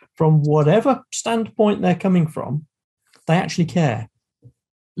place, from whatever standpoint they're coming from, they actually care.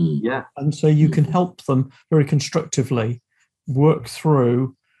 Yeah. And so you can help them very constructively work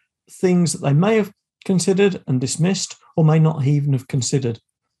through things that they may have considered and dismissed, or may not even have considered,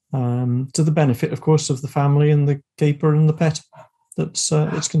 to the benefit, of course, of the family and the keeper and the pet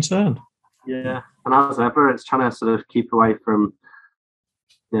that's concerned. Yeah, and as ever, it's trying to sort of keep away from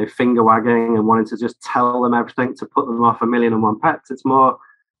finger wagging and wanting to just tell them everything to put them off 1,000,001 pets. It's more,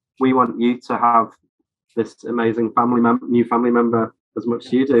 we want you to have this amazing new family member as much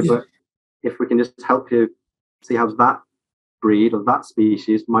as you do. Yeah. But if we can just help you see how that breed or that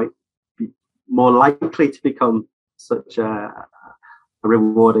species might be more likely to become such a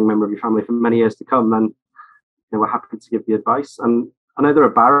rewarding member of your family for many years to come, then we're happy to give the advice. And I know there are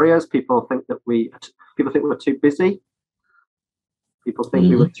barriers. People think we're too busy. People think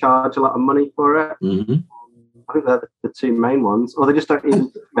we would charge a lot of money for it. Mm-hmm. I think they're the two main ones, or they just don't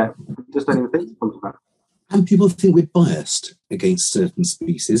even think to come to that. And people think we're biased against certain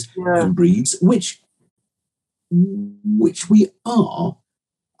species and breeds, which we are,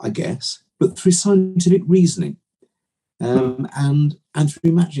 I guess, but through scientific reasoning and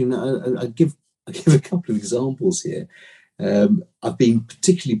through matching. I give a couple of examples here. I've been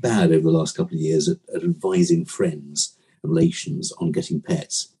particularly bad over the last couple of years at advising friends, relations on getting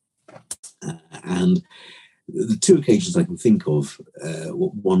pets, and the two occasions I can think of,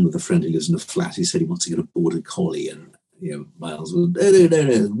 one with a friend who lives in a flat. He said he wants to get a border collie, and Miles was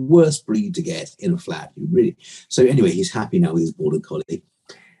no, worst breed to get in a flat. So anyway, he's happy now with his border collie,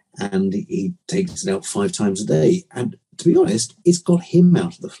 and he takes it out 5 times a day. And to be honest, it's got him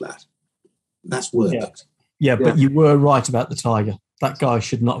out of the flat. That's worked. Yeah, but you were right about the tiger. That guy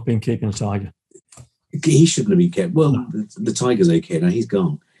should not have been keeping a tiger. He shouldn't have been kept. Well, the tiger's okay now. He's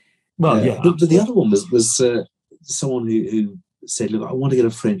gone. Well, yeah. But the other one was someone who said, "Look, I want to get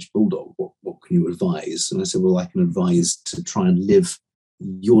a French bulldog. What can you advise?" And I said, "Well, I can advise to try and live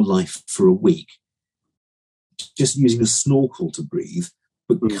your life for a week, just using a snorkel to breathe,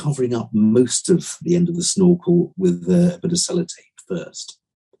 but covering up most of the end of the snorkel with a bit of sellotape first,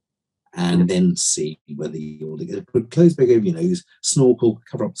 and then see whether you want to get a close bag over your nose, snorkel,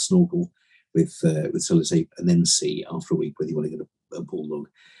 cover up the snorkel with sellotape, and then see after a week whether you want to get a bulldog.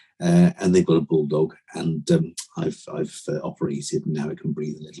 And they've got a bulldog, and I've operated, and now it can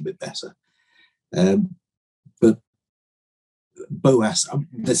breathe a little bit better. But BOAS,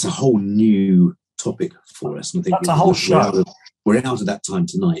 that's a whole new topic for us. And I think that's a whole show. We're out of that time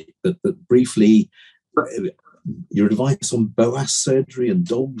tonight, but briefly, your advice on BOAS surgery and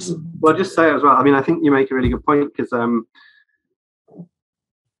dogs? Well, just say as well, I mean, I think you make a really good point, because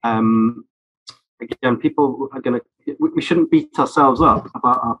again, people are going to, we shouldn't beat ourselves up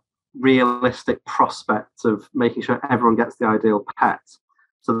about our realistic prospects of making sure everyone gets the ideal pet.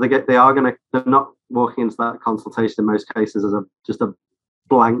 So they're not walking into that consultation in most cases as just a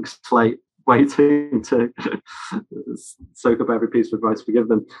blank slate waiting to soak up every piece of advice we give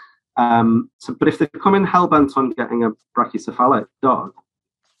them. But if they come in hell-bent on getting a brachycephalic dog,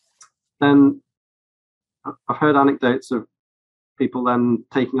 then I've heard anecdotes of people then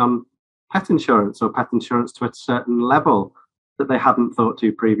taking on pet insurance, or pet insurance to a certain level that they hadn't thought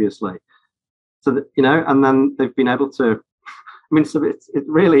to previously. So that, and then they've been able to, I mean, so it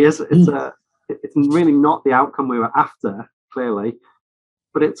really is, it's really not the outcome we were after, clearly,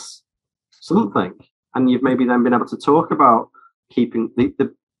 but it's something. And you've maybe then been able to talk about keeping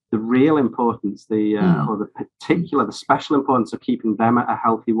the real importance, or the special importance of keeping them at a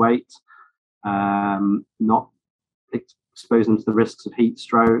healthy weight, not exposing them to the risks of heat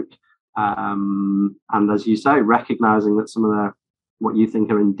stroke. And as you say, recognizing that some of what you think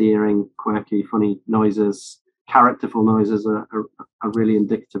are endearing, quirky, funny noises, characterful noises are really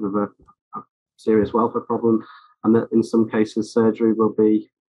indicative of a serious welfare problem, and that in some cases surgery will be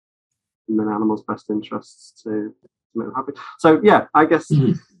in an animal's best interests to make them happy. So yeah, I guess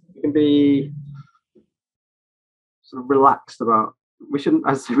you can be sort of relaxed about, we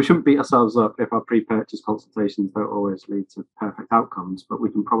shouldn't beat ourselves up if our pre-purchase consultations don't always lead to perfect outcomes, but we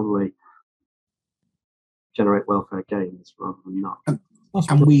can probably generate welfare gains rather than not.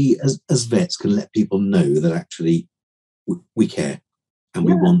 And we, as vets, can let people know that actually we care, and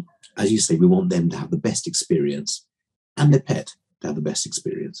we want, as you say, we want them to have the best experience, and their pet to have the best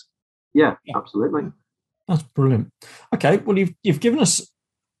experience. Yeah, absolutely. That's brilliant. Okay, well, you've given us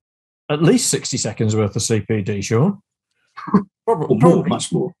at least 60 seconds worth of CPD, Sean. Probably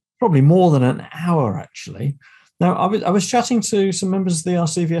much more. Probably more than an hour, actually. Now, I was chatting to some members of the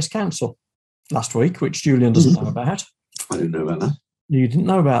RCVS Council last week, which Julian doesn't know about. I didn't know about that. You didn't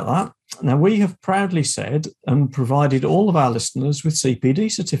know about that. Now, we have proudly said and provided all of our listeners with CPD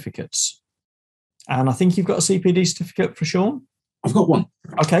certificates. And I think you've got a CPD certificate for Sean? I've got one.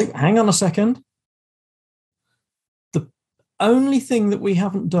 Okay, hang on a second. The only thing that we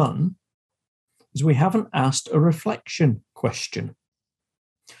haven't done is we haven't asked a reflection question.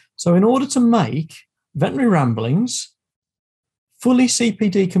 So in order to make Veterinary Ramblings fully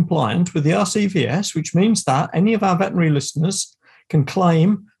CPD compliant with the RCVS, which means that any of our veterinary listeners can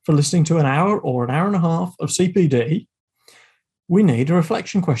claim for listening to an hour or an hour and a half of CPD, we need a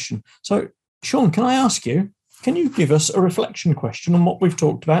reflection question. So, Sean, can I ask you, can you give us a reflection question on what we've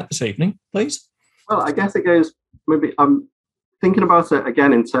talked about this evening, please? Well, I guess it goes, maybe I'm thinking about it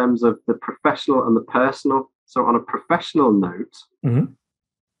again in terms of the professional and the personal. So on a professional note,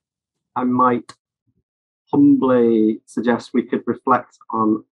 I might humbly suggest we could reflect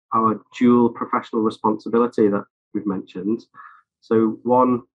on our dual professional responsibility that we've mentioned. So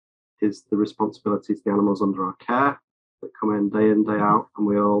one is the responsibility to the animals under our care that come in, day out, and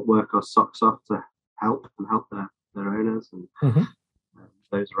we all work our socks off to help their owners and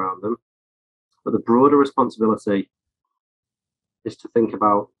those around them. But the broader responsibility is to think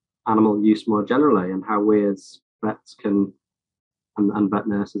about animal use more generally, and how we as vets can, and vet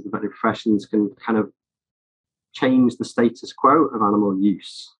nurses, the veterinary professions, can kind of change the status quo of animal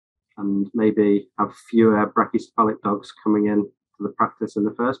use, and maybe have fewer brachycephalic dogs coming in to the practice in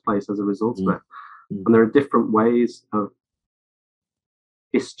the first place as a result of it. And there are different ways of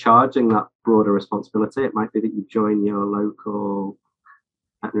discharging that broader responsibility. It might be that you join your local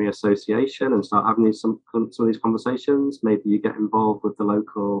veterinary association and start having some of these conversations. Maybe you get involved with the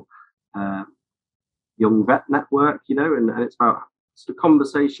local young vet network, and it's about sort of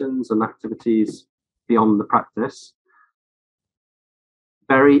conversations and activities beyond the practice.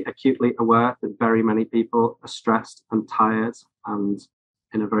 Very acutely aware that very many people are stressed and tired and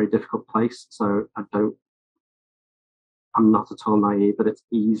in a very difficult place. So I'm not at all naive that it's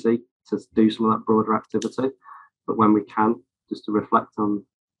easy to do some of that broader activity. But when we can, just to reflect on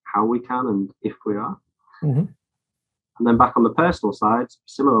how we can and if we are. And And then back on the personal side,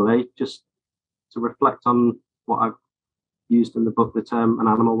 similarly, just to reflect on what I've used in the book, the term an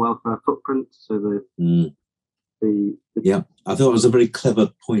animal welfare footprint. So yeah, I thought it was a very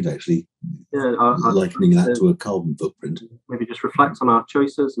clever point, actually. Yeah, likening that to a carbon footprint. Maybe just reflect on our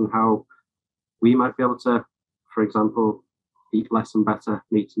choices and how we might be able to, for example, eat less and better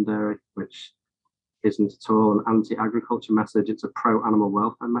meat and dairy, which isn't at all an anti-agriculture message. It's a pro-animal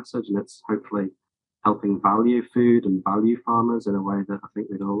welfare message, and it's hopefully helping value food and value farmers in a way that I think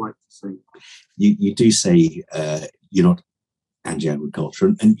we'd all like to see. You do say you're not anti-agriculture,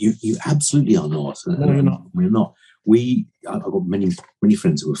 and you absolutely are not. No, you're not. We're not. I've got many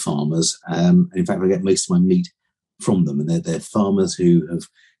friends who are farmers, and in fact, I get most of my meat from them, and they're farmers who have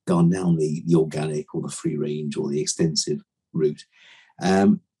gone down the organic or the free range or the extensive route,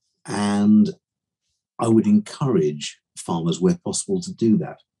 and I would encourage farmers where possible to do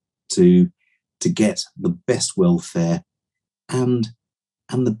that, to get the best welfare and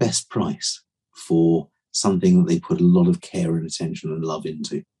the best price for something that they put a lot of care and attention and love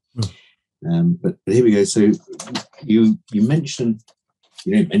into. But here we go. So you mentioned,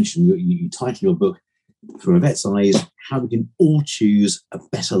 you title your book Through a Vet's Eyes, How We Can All Choose a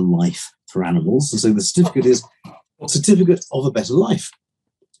Better Life for Animals. And so the certificate is Certificate of a Better Life.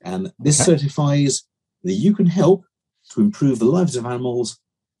 And this certifies that you can help to improve the lives of animals.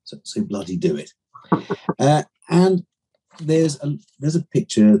 So bloody do it. And there's a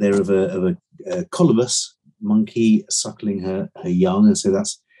picture there of a colobus monkey suckling her young, and so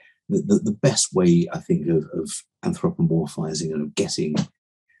that's the best way, I think, of anthropomorphizing and of getting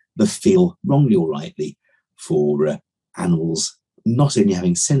the feel, wrongly or rightly, for animals not only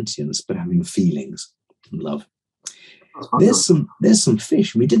having sentience but having feelings and love. There's some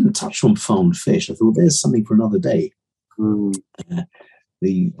fish. We didn't touch on farmed fish. I thought there's something for another day.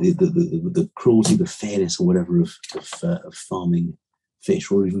 The cruelty, the fairness, or whatever of farming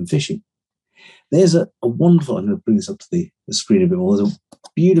fish or even fishing. There's a wonderful, I'm going to bring this up to the screen a bit more, there's a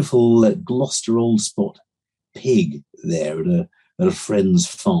beautiful Gloucester Old Spot pig there at a friend's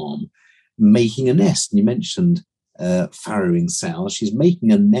farm making a nest. And you mentioned farrowing sows. She's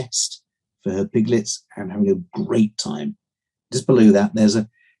making a nest for her piglets and having a great time. Just below that,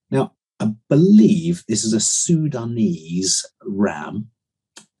 now I believe this is a Sudanese ram.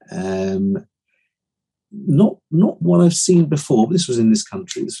 Not what I've seen before, but this was in this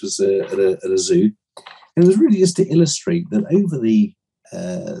country. This was at a zoo, and it was really just to illustrate that over the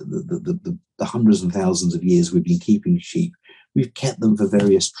hundreds and thousands of years we've been keeping sheep, we've kept them for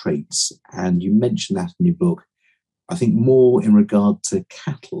various traits. And you mentioned that in your book, I think more in regard to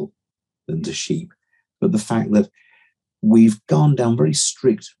cattle than to sheep, but the fact that we've gone down very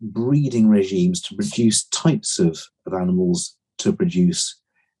strict breeding regimes to produce types of animals, to produce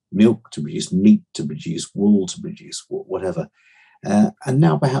milk, to produce meat, to produce wool, to produce whatever. And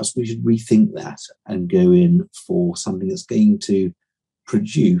now perhaps we should rethink that and go in for something that's going to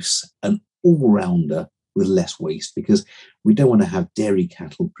produce an all-rounder with less waste, because we don't want to have dairy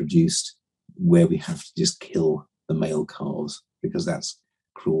cattle produced where we have to just kill the male calves, because that's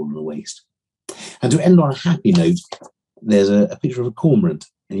cruel and a waste. And to end on a happy note, there's a picture of a cormorant,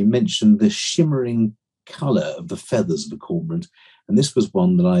 and you mentioned the shimmering colour of the feathers of a cormorant. And this was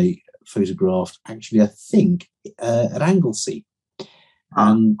one that I photographed, actually, I think, at Anglesey.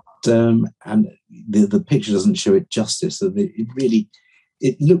 And the picture doesn't show it justice. So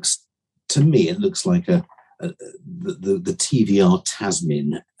it looks, to me, it looks like the TVR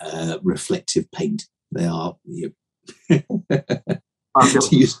Tasmin reflective paint. They are, to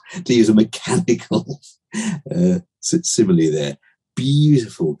use a mechanical simile there.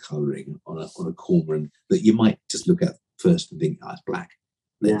 Beautiful colouring on a cormorant that you might just look at first and think, it's black.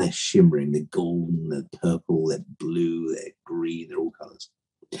 They're shimmering, they're golden, they're purple, they're blue, they're green, they're all colours.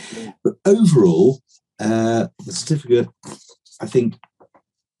 But overall, the certificate, I think,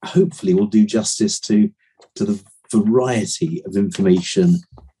 hopefully will do justice to the variety of information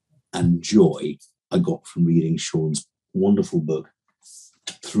and joy I got from reading Sean's wonderful book,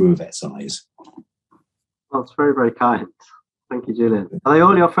 Through a Vet's Eyes. Well, it's very, very kind. Thank you, Julian. Are they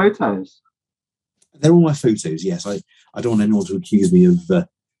all your photos? They're all my photos, yes. I don't want anyone to accuse me of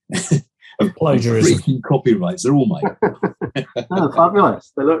plagiarism. Breaking copyrights. They're all mine. Oh,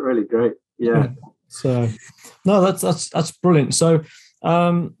 fabulous. They look really great. Yeah. So, no, that's brilliant. So,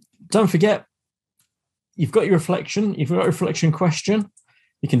 don't forget, you've got your reflection. You've got your reflection question.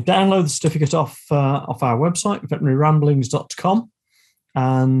 You can download the certificate off our website, vetenaryramblings.com,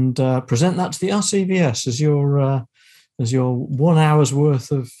 and present that to the RCVS as your 1 hour's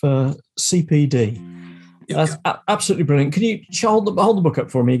worth of CPD. That's absolutely brilliant. Can you hold the book up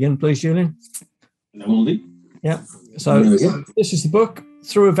for me again, please, Julian? No, will do. Yeah. So this is the book,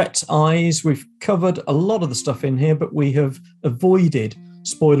 Through a Vet's Eyes. We've covered a lot of the stuff in here, but we have avoided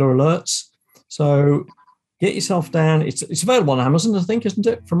spoiler alerts. So get yourself down. It's available on Amazon, I think, isn't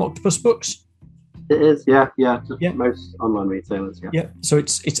it? From Octopus Books. It is, yeah. Most online retailers, yeah. Yeah, so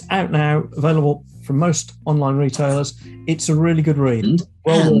it's out now, available from most online retailers. It's a really good read.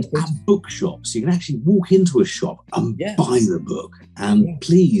 And at bookshops, you can actually walk into a shop and buy the book. And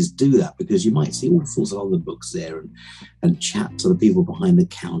please do that, because you might see all sorts of other books there and chat to the people behind the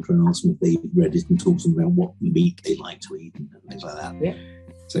counter and ask them if they've read it and talk to them about what meat they like to eat and things like that. Yeah.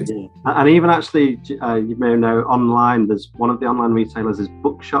 So, and even actually, you may know online, there's one of the online retailers is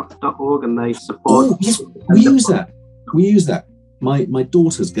bookshop.org, and they support. Oh, yes, we use that. My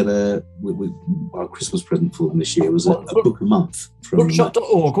daughter's got our Christmas present for them this year was a book a month. From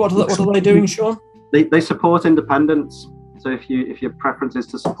Bookshop.org. What are they doing, Sean? They support independence. So if your preference is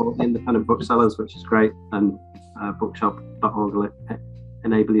to support the independent booksellers, which is great, then bookshop.org will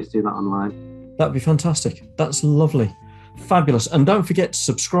enable you to do that online. That'd be fantastic. That's lovely. Fabulous. And don't forget to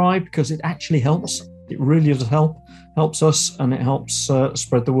subscribe, because it actually helps. It really does helps us, and it helps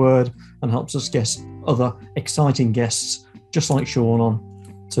spread the word and helps us get other exciting guests just like Sean on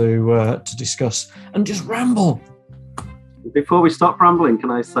to discuss and just ramble. Before we stop rambling,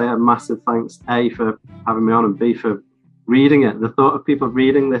 can I say a massive thanks, A, for having me on, and B, for reading it. The thought of people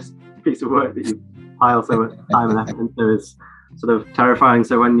reading this piece of work that you pile so much time and effort into is sort of terrifying.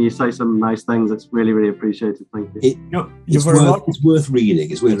 So when you say some nice things, it's really, really appreciated. Thank you. It's worth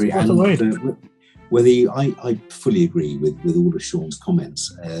reading. It's worth reading. I fully agree with all of Sean's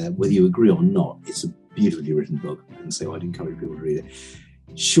comments. Whether you agree or not, it's a beautifully written book, and so I'd encourage people to read it.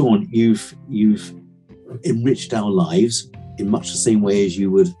 Sean, you've enriched our lives in much the same way as you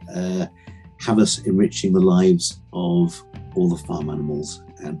would have us enriching the lives of all the farm animals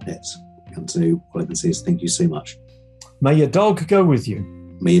and pets. And so what I can say is thank you so much. May your dog go with you.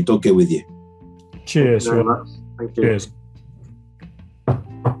 May your dog go with you. Cheers. Thank you very much. Thank you. Cheers.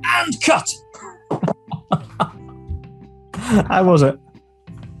 And cut. How was it?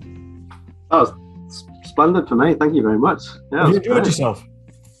 That was splendid for me. Thank you very much. Yeah, have you enjoyed yourself?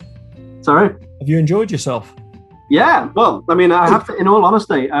 Sorry? Have you enjoyed yourself? Yeah. Well, I mean, I have to, in all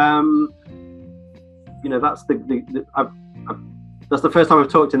honesty, that's that's the first time I've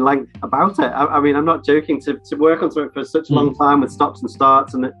talked in length about it. I mean, I'm not joking. To work on something for such a long time with stops and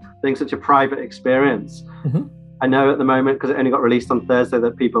starts and it being such a private experience. Mm-hmm. I know at the moment, because it only got released on Thursday,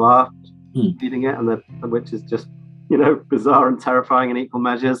 that people are reading it, which is just, bizarre and terrifying in equal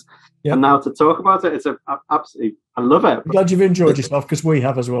measures. Yep. And now to talk about it, absolutely, I love it. I'm glad you've enjoyed yourself, because we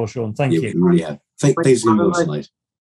have as well, Sean. Thank you. We really have. Thanks for being on tonight.